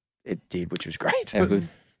it did, which was great. How good.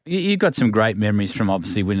 You've got some great memories from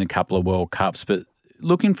obviously winning a couple of World Cups, but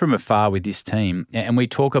looking from afar with this team, and we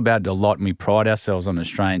talk about it a lot and we pride ourselves on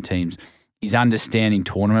Australian teams, is understanding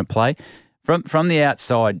tournament play. From the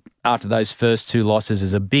outside, after those first two losses,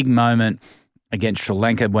 there's a big moment against Sri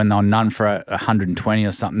Lanka when they were none for 120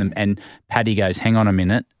 or something, and Paddy goes, hang on a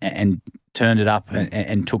minute, and turned it up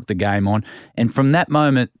and took the game on. And from that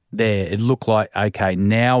moment there, it looked like, okay,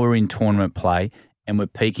 now we're in tournament play and we're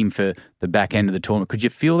peaking for the back end of the tournament. Could you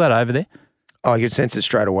feel that over there? Oh, you could sense it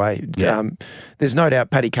straight away. Yeah. There's no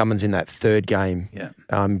doubt Paddy Cummins in that third game,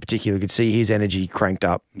 in particular, you could see his energy cranked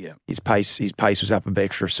up. Yeah. His pace was up an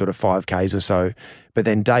extra sort of 5Ks or so. But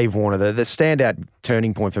then Dave Warner, the standout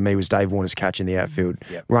turning point for me was Dave Warner's catch in the outfield,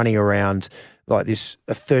 running around like this,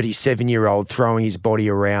 a 37-year-old throwing his body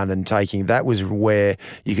around and taking. That was where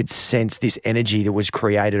you could sense this energy that was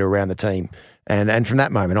created around the team. And from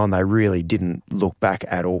that moment on, they really didn't look back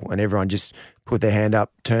at all. And everyone just put their hand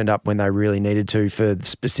up, turned up when they really needed to for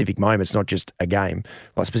specific moments, not just a game.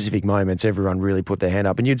 Like specific moments, everyone really put their hand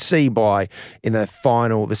up. And you'd see in the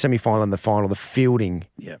final, the semi-final and the final, the fielding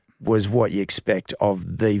was what you expect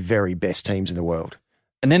of the very best teams in the world.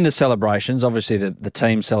 And then the celebrations, obviously the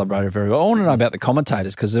team celebrated very well. I want to know about the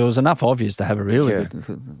commentators, because there was enough obvious to have a really good,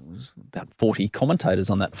 there was about 40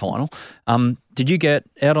 commentators on that final. Did you get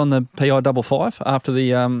out on the PI55 after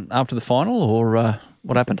the final, or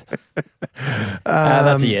what happened?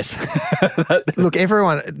 That's a yes. Look,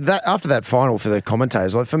 everyone after that final for the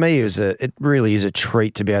commentators, like for me, it really is a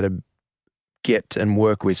treat to be able to get and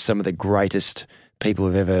work with some of the greatest people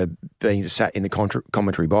who've ever been sat in the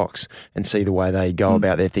commentary box and see the way they go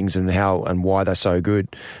about their things and how and why they're so good.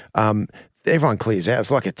 Everyone clears out.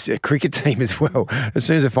 It's like a cricket team as well. As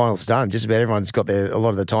soon as the final's done, just about everyone's got a lot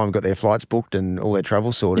of the time got their flights booked and all their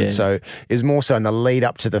travel sorted. Yeah. So it was more so in the lead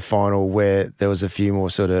up to the final where there was a few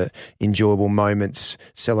more sort of enjoyable moments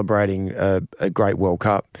celebrating a great World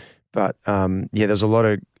Cup. But there's a lot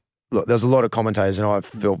of commentators, and I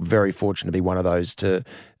felt very fortunate to be one of those to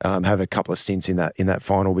have a couple of stints in that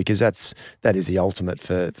final, because that is the ultimate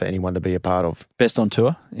for anyone to be a part of. Best on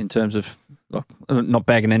tour in terms of, look, not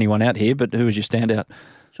bagging anyone out here, but who was your standout?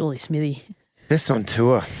 Surely Smithy. Best on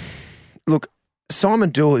tour. Look, Simon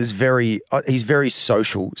Doull is he's very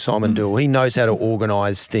social. Simon Doull, he knows how to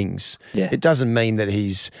organise things. Yeah. It doesn't mean that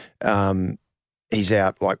he's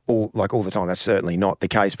out all the time. That's certainly not the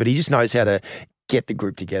case, but he just knows how to get the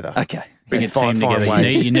group together. Okay. Bring a Find team together.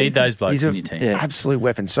 ways. You need those blokes He's in your team. Yeah. absolute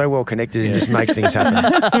weapon. So well connected and just makes things happen.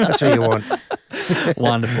 That's what you want.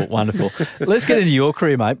 Wonderful, wonderful. Let's get into your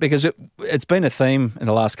career, mate, because it's been a theme in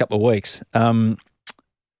the last couple of weeks. 10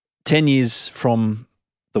 years from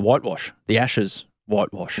the whitewash, the Ashes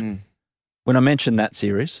whitewash. When I mentioned that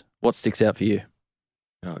series, what sticks out for you?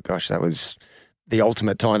 Oh, gosh, that was the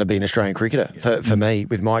ultimate time to be an Australian cricketer for me,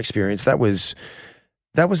 with my experience. That was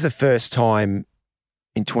the first time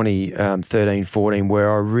in 2013-14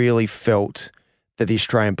 where I really felt that the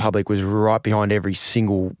Australian public was right behind every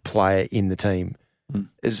single player in the team.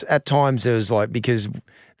 As at times there was like, because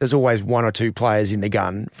there's always one or two players in the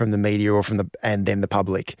gun from the media or and then the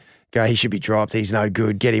public go, he should be dropped, he's no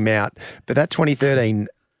good, get him out. But that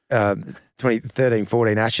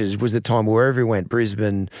 2013-14 Ashes was the time wherever he went,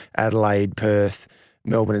 Brisbane, Adelaide, Perth,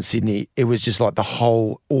 Melbourne and Sydney, it was just like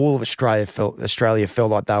all of Australia felt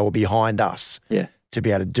like they were behind us to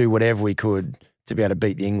be able to do whatever we could to be able to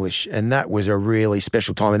beat the English. And that was a really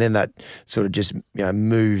special time. And then that sort of just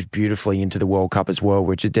moved beautifully into the World Cup as well,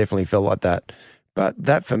 which it definitely felt like that. But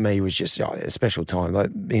that for me was just a special time. Like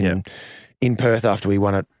in Perth after we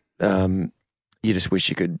won it, you just wish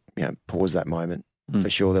you could pause that moment for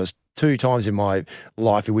sure. There was 2 times in my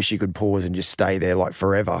life you wish you could pause and just stay there like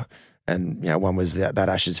forever. And one was that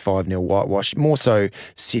Ashes 5-0 whitewash. More so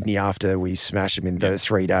Sydney after we smashed them in those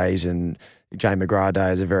 3 days, and Jane McGrath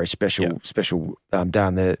Day is a very special day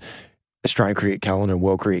on the Australian cricket calendar and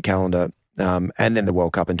world cricket calendar. And then the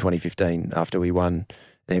World Cup in 2015 after we won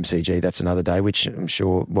the MCG. That's another day, which I'm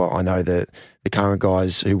sure. Well, I know that the current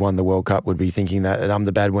guys who won the World Cup would be thinking that at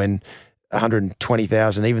Ahmedabad when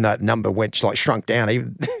 120,000, even that number shrunk down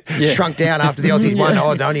after the Aussies won.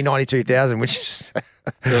 Oh, only 92,000, which is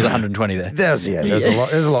There was 120 there. there's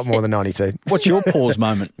a lot more than 92. What's your pause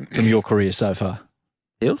moment from your career so far?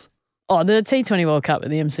 Hills? Oh, the T20 World Cup at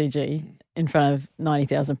the MCG in front of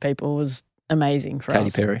 90,000 people was amazing for Katy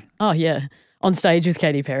us. Perry. Oh, yeah. On stage with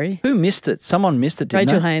Katy Perry. Who missed it? Someone missed it, didn't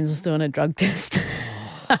Rachel they? Haynes was doing a drug test.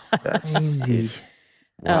 That's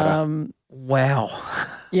Wow.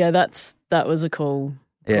 Yeah, that was a cool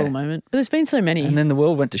moment. But there's been so many. And then the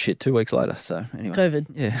world went to shit 2 weeks later. So anyway. COVID.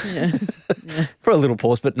 Yeah. For a little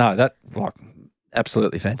pause, but no, that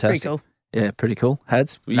absolutely fantastic. Pretty cool. Yeah, pretty cool.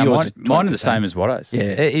 Hads? No, Yours mine are the 2015. same as Watto's.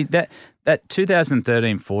 Yeah. That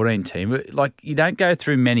 2013-14 team, like you don't go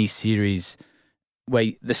through many series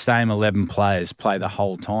where the same 11 players play the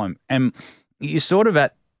whole time. And you're sort of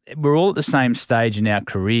we're all at the same stage in our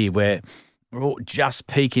career where we're all just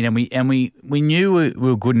peaking, and we knew we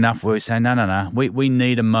were good enough where we say, no, we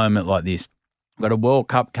need a moment like this. We've got a World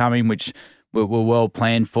Cup coming, which we're well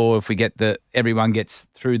planned for. If we everyone gets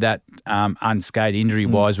through that unscathed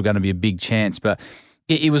injury-wise, we're going to be a big chance. But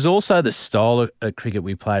it was also the style of cricket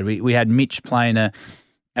we played. We had Mitch playing a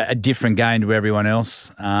different game to everyone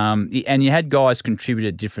else, and you had guys contribute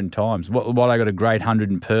at different times. While I got a great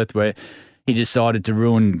 100 in Perth where he decided to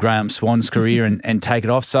ruin Graham Swan's career and take it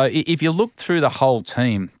off. So if you look through the whole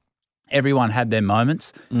team, everyone had their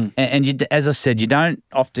moments. And you, as I said, you don't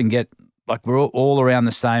often get, like we're all around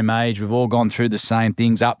the same age. We've all gone through the same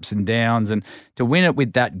things, ups and downs. And to win it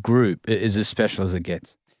with that group is as special as it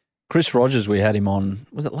gets. Chris Rogers, we had him on,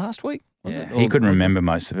 was it last week? He couldn't remember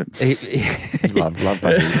most of it. love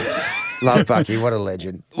Bucky. Love Bucky. What a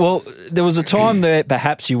legend. Well, there was a time there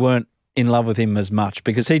perhaps you weren't in love with him as much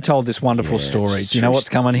because he told this wonderful story. Do you know what's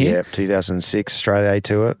coming here? Yeah, 2006 Australia A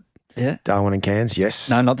tour. Yeah. Darwin and Cairns, yes.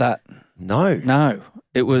 No, not that. No.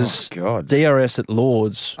 It was DRS at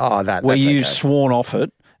Lords where that's you've sworn off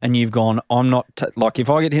it and you've gone, I'm not, like if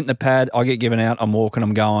I get hit in the pad, I get given out, I'm walking,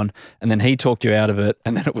 I'm going. And then he talked you out of it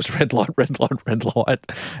and then it was red light,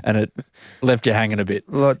 and it left you hanging a bit.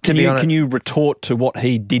 Look, can you retort to what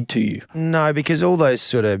he did to you? No, because all those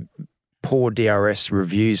sort of poor DRS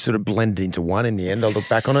reviews sort of blended into one in the end. I look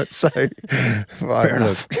back on it. So fair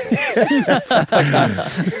enough.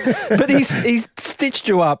 But he's stitched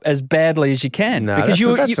you up as badly as you can. No, because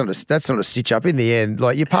that's not a stitch up in the end.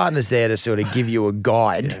 Like your partner's there to sort of give you a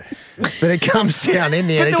guide, but it comes down in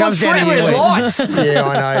the end. It comes down to you. Yeah,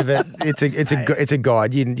 I know, but it's a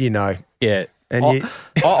guide. You know. Yeah, and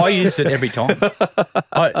I use it every time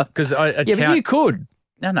because but you could.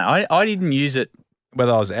 No, I didn't use it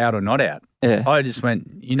whether I was out or not out. Yeah. I just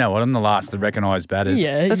went, you know what, I'm the last to recognise batters.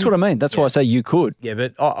 Yeah, that's what I mean. That's why I say you could. Yeah,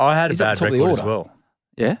 but I had a bad record as well.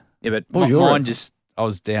 Yeah? Yeah, but What was your mine record? I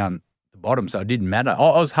was down the bottom, so it didn't matter.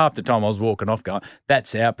 I was half the time I was walking off going,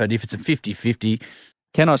 that's out, but if it's a 50-50.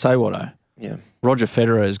 Can I say what? Yeah. Roger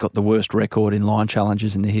Federer has got the worst record in line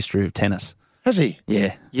challenges in the history of tennis. Has he?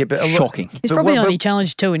 Yeah. Yeah, but shocking. He's probably only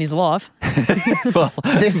challenged 2 in his life. Well,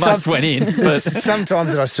 most went in. But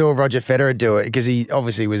sometimes that I saw Roger Federer do it because he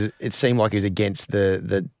obviously was. It seemed like he was against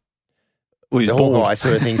the whole guy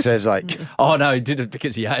sort of thing. So it's like, oh no, he did it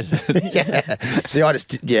because he hated it. yeah. See,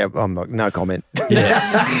 I'm like, no comment.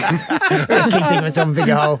 Yeah, keep digging myself a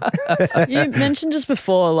bigger hole. You mentioned just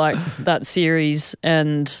before, like that series,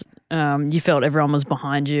 and you felt everyone was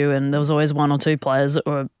behind you, and there was always 1 or 2 players that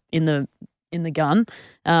were in the gun.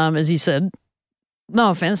 As you said, no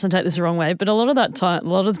offense, don't take this the wrong way, but a lot of the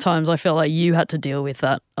times, I felt like you had to deal with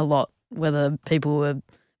that a lot, whether people were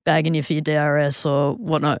bagging you for your DRS or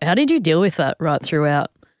whatnot. How did you deal with that right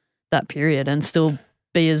throughout that period and still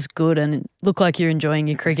be as good and look like you're enjoying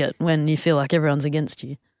your cricket when you feel like everyone's against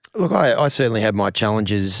you? Look, I certainly had my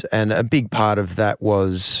challenges, and a big part of that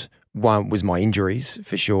was my injuries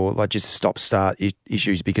for sure, like just stop-start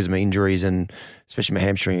issues because of my injuries, and especially my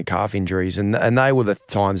hamstring and calf injuries, and they were the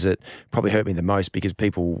times that probably hurt me the most because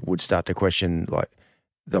people would start to question like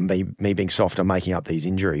me being soft and making up these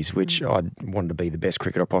injuries, which I wanted to be the best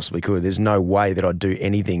cricketer I possibly could. There's no way that I'd do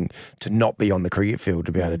anything to not be on the cricket field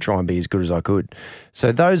to be able to try and be as good as I could.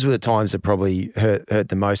 So those were the times that probably hurt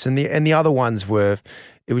the most, and the other ones were.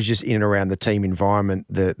 It was just in and around the team environment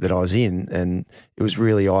that I was in, and it was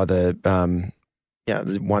really either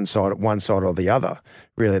one side or the other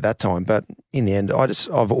really at that time. But in the end,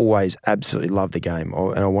 I've always absolutely loved the game,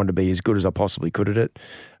 and I wanted to be as good as I possibly could at it.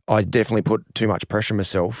 I definitely put too much pressure on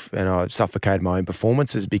myself, and I suffocated my own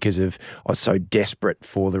performances because I was so desperate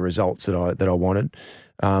for the results that I wanted.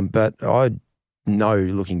 But I know,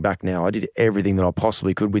 looking back now, I did everything that I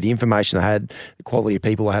possibly could with the information I had, the quality of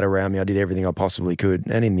people I had around me. I did everything I possibly could,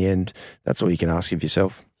 and in the end, that's all you can ask of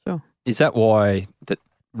yourself. Sure. Is that why that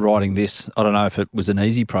writing this? I don't know if it was an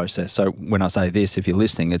easy process. So when I say this, if you're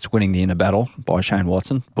listening, it's Winning the Inner Battle by Shane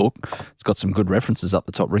Watson book. It's got some good references up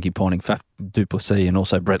the top: Ricky Ponting, Faf du Plessis, and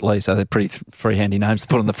also Brett Lee. So they're pretty three handy names to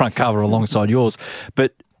put on the front cover alongside yours.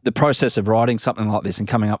 But the process of writing something like this and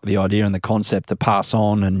coming up with the idea and the concept to pass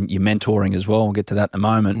on, and your mentoring as well, we'll get to that in a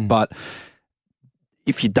moment. But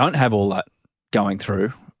if you don't have all that going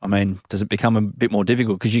through, I mean, does it become a bit more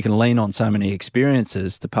difficult because you can lean on so many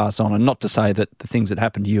experiences to pass on? And not to say that the things that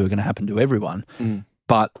happen to you are going to happen to everyone,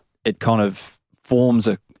 but it kind of forms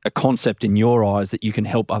a concept in your eyes that you can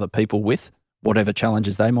help other people with, whatever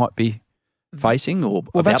challenges they might be facing or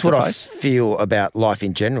well, that's what I face. feel about life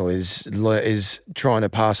in general is trying to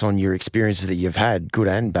pass on your experiences that you've had, good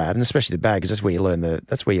and bad, and especially the bad, because that's where you learn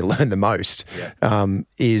the most. Yeah.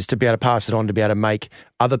 Is to be able to pass it on, to be able to make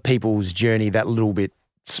other people's journey that little bit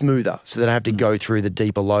smoother, so they don't have to go through the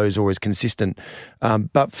deeper lows or as consistent.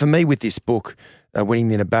 But for me, with this book, Winning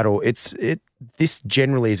the Inner Battle, this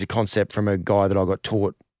generally is a concept from a guy that I got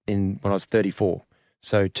taught when I was 34,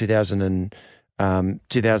 so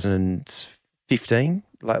 2015,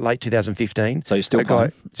 late 2015. So you're still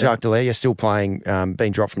playing? Jacques Dallaire, you're still playing,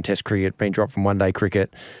 being dropped from Test cricket, being dropped from one-day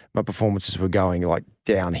cricket. My performances were going like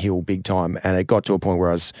downhill big time, and it got to a point where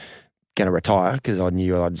I was going to retire because I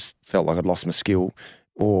knew I just felt like I'd lost my skill,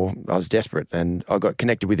 or I was desperate. And I got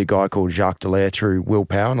connected with a guy called Jacques Dallaire through Will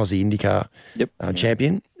Power, an Aussie IndyCar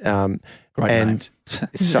champion. Great name.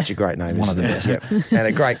 It's such a great name. One of the best. Yep. And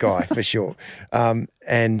a great guy for sure.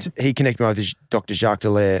 And he connected me with Dr. Jacques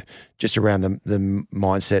Dallaire just around the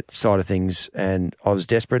mindset side of things. And I was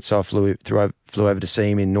desperate, so I flew over to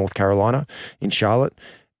see him in North Carolina, in Charlotte.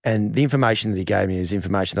 And the information that he gave me is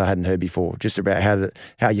information that I hadn't heard before, just about how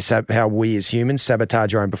we as humans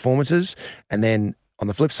sabotage our own performances, and then on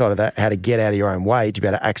the flip side of that, how to get out of your own way to be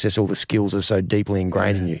able to access all the skills that are so deeply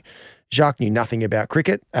ingrained in you. Jacques knew nothing about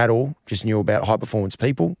cricket at all, just knew about high-performance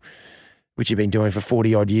people, which he'd been doing for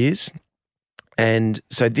 40-odd years. And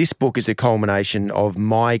so this book is a culmination of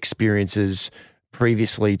my experiences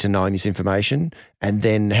previously to knowing this information, and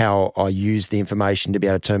then how I used the information to be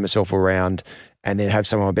able to turn myself around and then have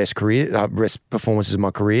some of my best performances of my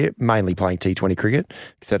career, mainly playing T20 cricket,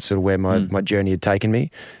 because that's sort of where my journey had taken me.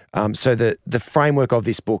 So the framework of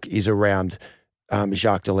this book is around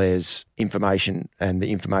Jacques Dallaire's information and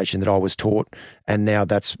the information that I was taught. And now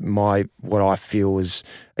that's what I feel is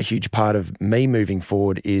a huge part of me moving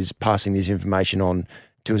forward, is passing this information on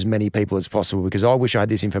to as many people as possible, because I wish I had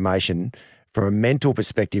this information from a mental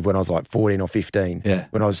perspective when I was like 14 or 15,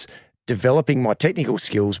 when I was developing my technical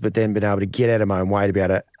skills, but then being able to get out of my own way to be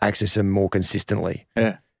able to access them more consistently.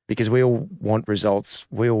 Yeah. Because we all want results.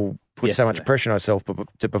 We all put so much pressure on ourselves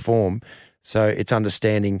to perform. So it's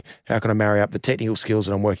understanding how can I marry up the technical skills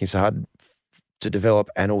that I'm working so hard to develop,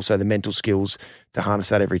 and also the mental skills to harness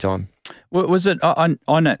that every time. Was it? I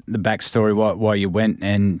know the backstory why you went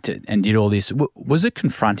and did all this. Was it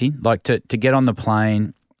confronting, like to get on the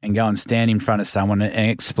plane and go and stand in front of someone and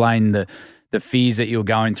explain the fears that you're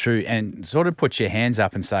going through and sort of put your hands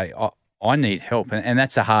up and say, I need help. And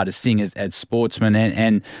that's the hardest thing as sportsmen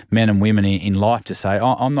and men and women in life to say,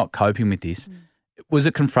 I'm not coping with this. Was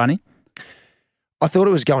it confronting? I thought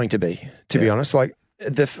it was going to be honest. Like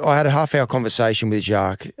I had a half-hour conversation with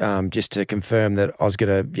Jacques just to confirm that I was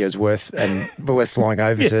going to, it was worth flying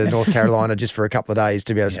over to North Carolina just for a couple of days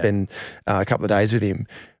to be able to spend a couple of days with him.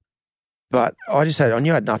 But I just said, I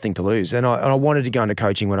knew I had nothing to lose. And I wanted to go into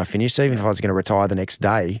coaching when I finished. So even if I was going to retire the next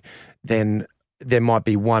day, then there might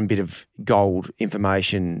be one bit of gold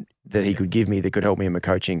information that he could give me that could help me in my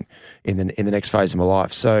coaching in the next phase of my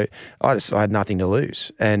life. So I had nothing to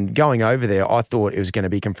lose. And going over there, I thought it was going to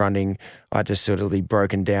be confronting. I just sort of be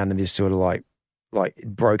broken down in this sort of like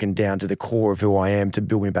broken down to the core of who I am to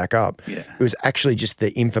build me back up. Yeah. It was actually just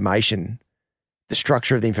the information, the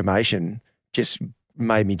structure of the information just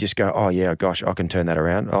made me just go, oh yeah, gosh, I can turn that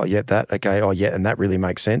around. Oh yeah, that, okay. Oh yeah, and that really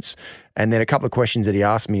makes sense. And then a couple of questions that he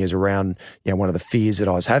asked me is around, one of the fears that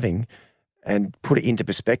I was having and put it into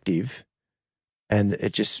perspective. And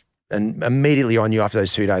and immediately I knew after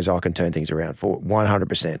those 2 days, I can turn things around for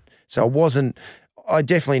 100%. So I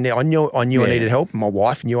knew I needed help. My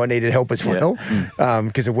wife knew I needed help as well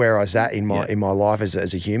because of where I was at in my life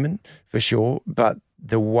as a human, for sure. But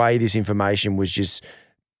the way this information was just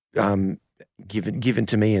given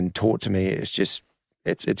to me and taught to me, it's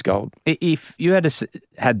gold. If you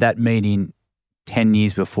had that meeting 10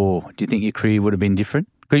 years before, do you think your career would have been different?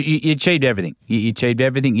 Because you achieved everything. You achieved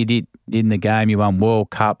everything you did in the game. You won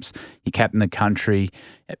World Cups. You captained the country.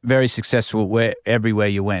 Very successful everywhere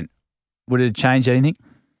you went. Would it have changed anything?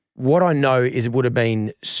 What I know is it would have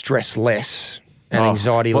been stress less and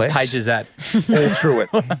anxiety less. What page is that? All through it.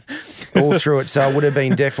 All through it. So it would have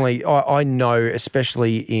been definitely, I know,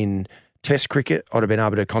 especially in Test cricket, I'd have been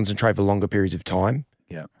able to concentrate for longer periods of time,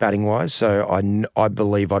 batting wise. So I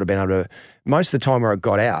believe I'd have been able to, most of the time where I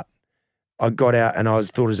got out and I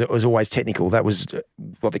thought it was always technical. That was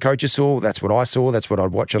what the coaches saw. That's what I saw. That's what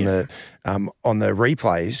I'd watch on the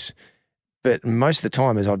replays. But most of the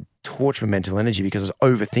time is I'd torch my mental energy because I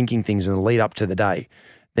was overthinking things in the lead up to the day.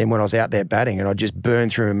 Then when I was out there batting and I'd just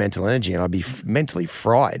burn through my mental energy and I'd be mentally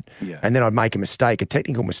fried. Yeah. And then I'd make a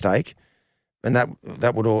technical mistake. And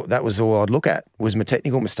that was all I'd look at was my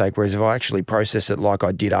technical mistake. Whereas if I actually process it like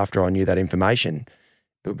I did after I knew that information,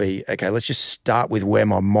 it would be, okay, let's just start with where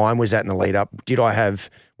my mind was at in the lead up.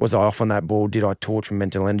 Was I off on that ball? Did I torch my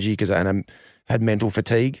mental energy because I had mental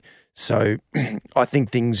fatigue? So I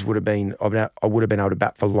think things would have been, I would have been able to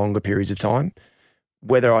bat for longer periods of time.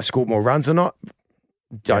 Whether I scored more runs or not,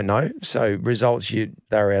 don't know. So results,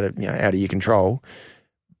 they're out of your control.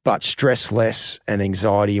 But stress less and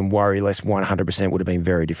anxiety and worry less, 100% would have been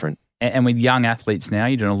very different. And with young athletes now,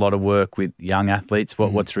 you're doing a lot of work with young athletes.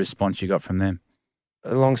 What's the response you got from them?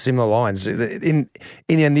 Along similar lines. In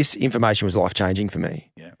the end, this information was life-changing for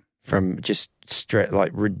me. Yeah. From just stress,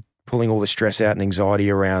 pulling all the stress out and anxiety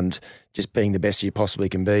around just being the best you possibly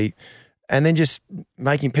can be. And then just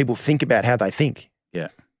making people think about how they think. Yeah.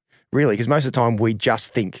 Really, because most of the time we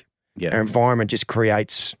just think. Yeah. Our environment just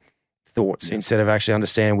creates thoughts instead of actually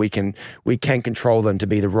understand we can control them to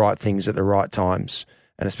be the right things at the right times.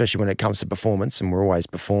 And especially when it comes to performance, and we're always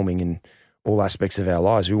performing in all aspects of our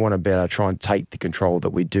lives, we want to be able to try and take the control that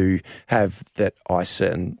we do have that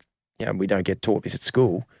we don't get taught this at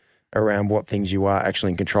school around what things you are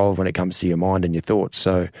actually in control of when it comes to your mind and your thoughts.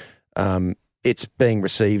 So it's being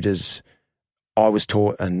received as I was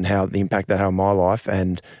taught and how the impact that had on my life,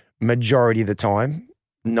 and majority of the time,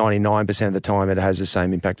 99% of the time, it has the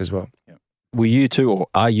same impact as well. Were you two, or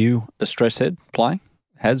are you a stress head playing?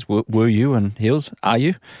 Were you and Hills? Are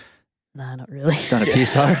you? No, not really. Don't appear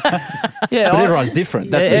so. But everyone's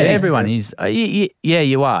different. That's everyone is.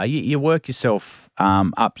 You are. You work yourself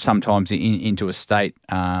up sometimes into a state.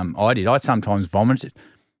 I did. I sometimes vomited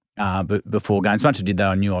before games. Once I did that,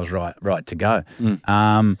 I knew I was right to go.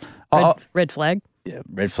 Red flag. Yeah,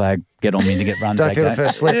 red flag. Get on me to get runs. Don't feel the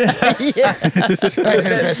first slip. Don't feel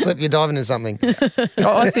the first slip. You're diving into something.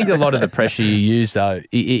 I think a lot of the pressure you use, though,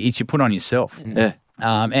 it's you put on yourself. Yeah.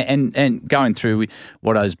 And going through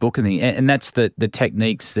what I was booking, and that's the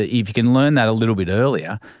techniques that if you can learn that a little bit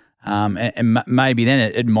earlier, and maybe then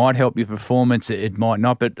it might help your performance, it might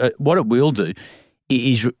not, but what it will do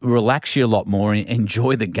is relax you a lot more and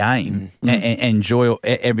enjoy the game and enjoy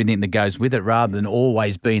everything that goes with it rather than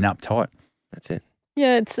always being uptight. That's it.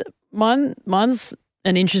 Yeah, it's mine's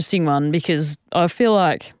an interesting one because I feel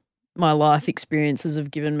like my life experiences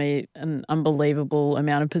have given me an unbelievable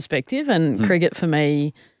amount of perspective, and cricket for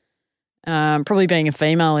me, probably being a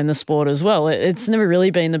female in the sport as well, it's never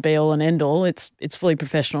really been the be-all and end-all. It's fully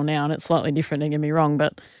professional now, and it's slightly different, don't get me wrong,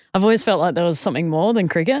 but I've always felt like there was something more than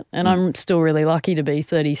cricket, and I'm still really lucky to be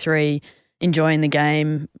 33, enjoying the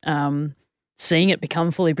game, seeing it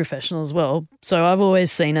become fully professional as well. So I've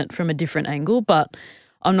always seen it from a different angle, but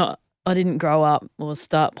I didn't grow up or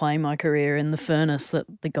start playing my career in the furnace that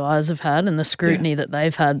the guys have had and the scrutiny that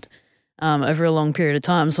they've had over a long period of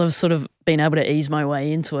time. So I've sort of been able to ease my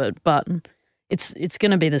way into it. But it's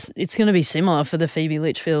going to be it's going to be similar for the Phoebe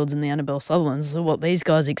Litchfields and the Annabelle Sutherlands, so what these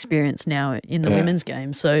guys experience now in the women's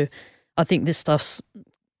game. So I think this stuff's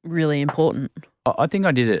really important. I think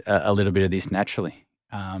I did a little bit of this naturally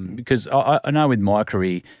because I know with my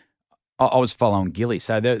career, I was following Gilly.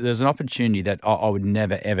 So there's an opportunity that I would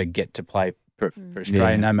never, ever get to play for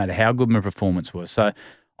Australia, no matter how good my performance was. So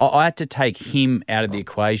I had to take him out of the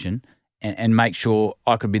equation and make sure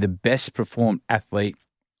I could be the best performed athlete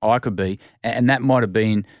I could be. And that might have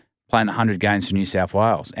been playing 100 games for New South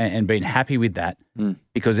Wales and being happy with that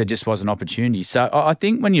because there just was an opportunity. So I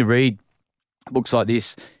think when you read books like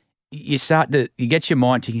this, you get your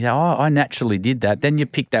mind thinking, oh, I naturally did that. Then you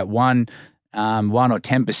pick that 1 or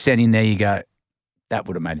 10% in there, you go, that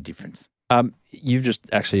would have made a difference. You've just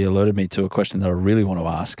actually alerted me to a question that I really want to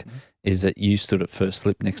ask, is that you stood at first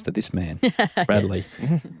slip next to this man, Bradley.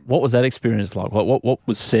 What was that experience like? What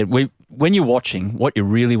was said? When you're watching, what you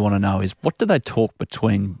really want to know is, what do they talk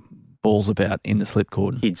between balls about in the slip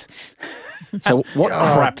cordon? Kids. So what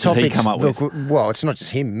crap did he come up with? Well, it's not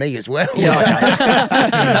just him, me as well.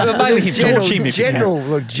 Mainly him.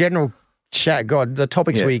 General chat. God, the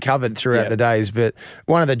topics we covered throughout the days, but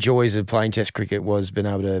one of the joys of playing Test cricket was being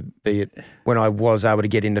able to be it when I was able to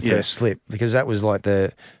get into first slip, because that was like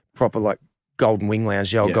the proper golden wing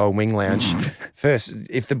lounge, the old golden wing lounge. First,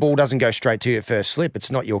 if the ball doesn't go straight to your first slip,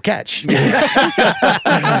 it's not your catch. And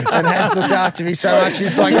Hans looked after me so much,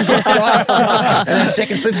 he's like, and then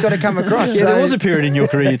second slip's got to come across. Yeah, there was a period in your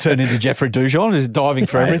career you turned into Jeffrey Dujon, who's diving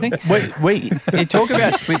for everything. You talk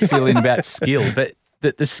about slip feeling, about skill, but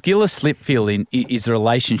the skill of slip feeling is the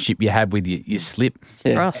relationship you have with your slip. It's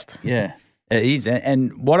trust. Yeah. It is,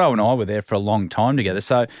 and Watto and I were there for a long time together,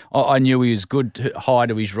 so I knew he was good high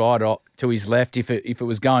to his right or to his left. If it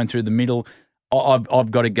was going through the middle,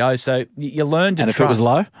 I've got to go. So you learn to and trust. If it was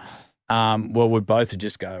low? Well, we'd both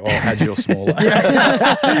just go, how'd yours smaller?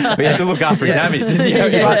 We had to look after his hammies.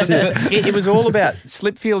 It was all about,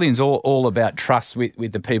 slip fielding's all about trust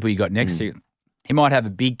with the people you got next to you. You might have a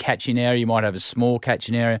big catching area, you might have a small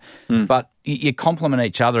catching area, but you complement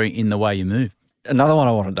each other in the way you move. Another one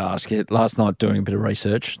I wanted to ask you, last night doing a bit of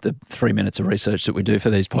research, the 3 minutes of research that we do for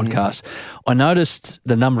these podcasts, I noticed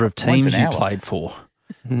the number of teams you played for.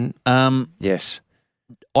 Yes.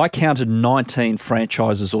 I counted 19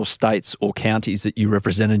 franchises or states or counties that you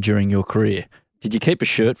represented during your career. Did you keep a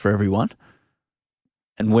shirt for everyone?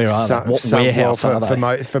 And where are they? What warehouse are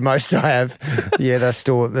they? For most I have. Yeah, they're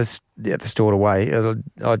stored away.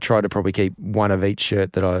 I'd try to probably keep one of each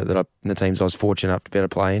shirt that I the teams I was fortunate enough to be able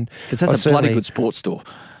to play in. Because that's a bloody good sports store.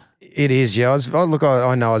 It is, yeah.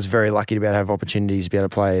 I know I was very lucky to be able to have opportunities to be able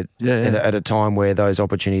to play it at a time where those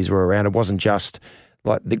opportunities were around. It wasn't just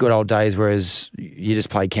like the good old days, whereas you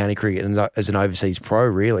just played county cricket and as an overseas pro,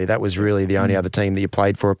 really. That was really the only other team that you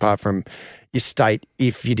played for apart from your state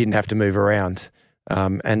if you didn't have to move around.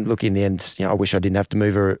 And look, in the end, I wish I didn't have to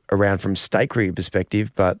move around from state cricket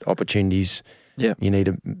perspective, but opportunities, you need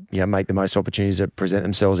to make the most opportunities that present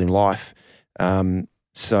themselves in life. I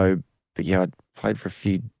played for a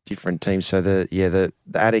few different teams. So the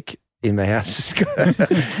attic in my house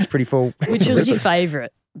is pretty full. Which was your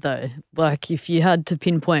favourite, though? Like, if you had to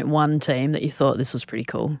pinpoint one team that you thought this was pretty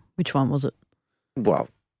cool, which one was it? Well,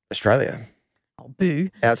 Australia. Oh,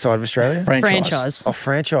 boo. Outside of Australia? Franchise. Oh,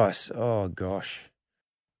 franchise. Oh, gosh.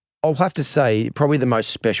 I'll have to say probably the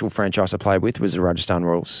most special franchise I played with was the Rajasthan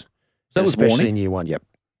Royals. That was especially Warnie? in year one, yep.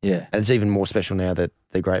 Yeah. And it's even more special now that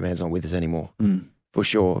the great man's not with us anymore, for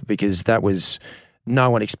sure, because that was,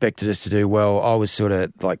 no one expected us to do well. I was sort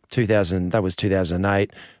of like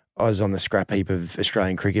 2008. I was on the scrap heap of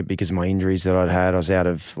Australian cricket because of my injuries that I'd had. I was out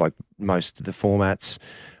of like most of the formats.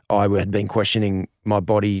 I had been questioning my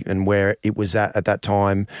body and where it was at that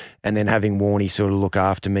time, and then having Warnie sort of look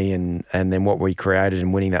after me and then what we created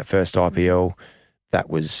and winning that first IPL, that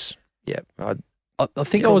was, I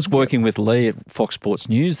think I was working with Lee at Fox Sports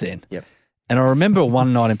News then. Yep. And I remember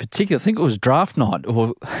one night in particular, I think it was draft night,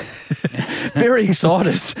 or very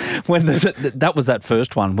excited when that was that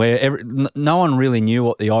first one where no one really knew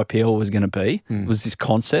what the IPL was going to be. It was this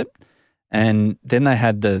concept. And then they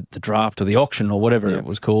had the draft or the auction or whatever it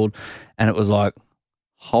was called. And it was like,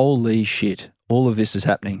 holy shit, all of this is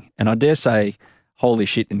happening. And I dare say, holy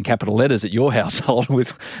shit in capital letters at your household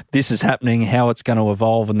with this is happening, how it's going to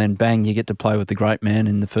evolve, and then bang, you get to play with the great man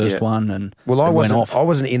in the first one. And well, I went off.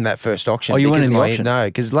 wasn't in that first auction. Oh, you weren't in the auction? No,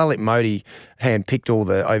 because Lalit Modi handpicked all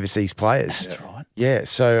the overseas players. That's right. Yeah,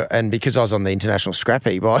 so and because I was on the international scrap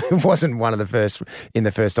heap, I wasn't one of the first in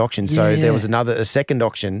the first auction. So there was a second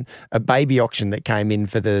auction, a baby auction that came in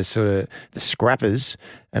for the sort of the scrappers,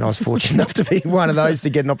 and I was fortunate enough to be one of those to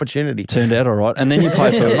get an opportunity. Turned out all right. And then you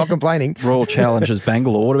played for I'm not complaining. Royal Challengers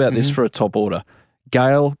Bangalore. What about this for a top order?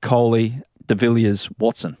 Gale, Coley, De Villiers,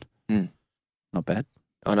 Watson. Not bad.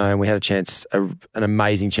 I know, and we had a chance, an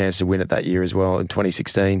amazing chance to win it that year as well in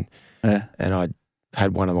 2016. Yeah. And I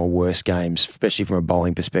had one of my worst games, especially from a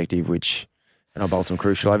bowling perspective, and I bowled some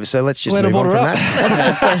crucial overs. So let's just move on from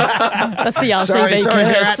that. That's the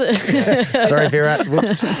RCB curse. Sorry, Virat.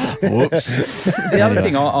 Whoops. The other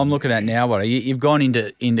thing I'm looking at now, you've gone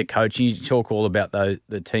into coaching. You talk all about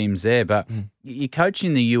the teams there, but you coach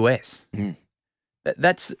in the US.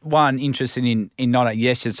 That's one interesting in not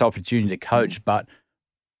yes, it's opportunity to coach, but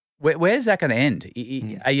where's that going to end?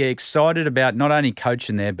 Are you excited about not only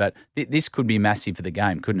coaching there, but this could be massive for the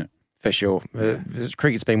game, couldn't it? For sure.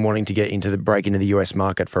 Cricket's been wanting to get break into the US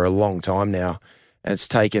market for a long time now, and it's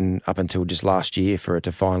taken up until just last year for it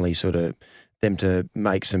to finally them to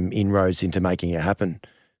make some inroads into making it happen.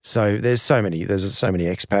 So there's so many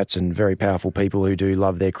expats and very powerful people who do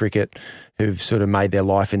love their cricket, who've sort of made their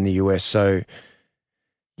life in the US. So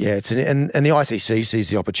yeah, and the ICC sees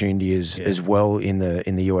the opportunity as well in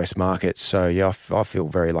the US market. So yeah, I feel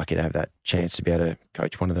very lucky to have that chance to be able to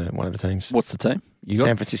coach one of the teams. What's the team?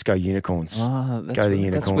 San Francisco Unicorns. Oh, Go the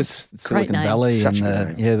Unicorns. That's with Silicon Valley Such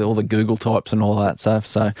and all the Google types and all that stuff.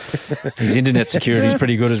 So his internet security is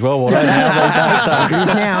pretty good as well. It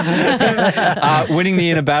is now. Winning the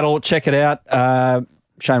inner battle. Check it out.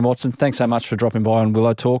 Shane Watson, thanks so much for dropping by on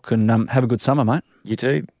Willow Talk, and have a good summer, mate. You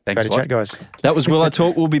too. Thanks, Great to chat, guys. That was Willow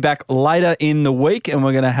Talk. We'll be back later in the week, and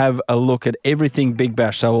we're going to have a look at everything Big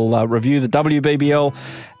Bash. So we'll review the WBBL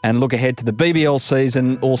and look ahead to the BBL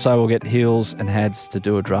season. Also, we'll get heels and hads to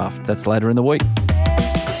do a draft. That's later in the week.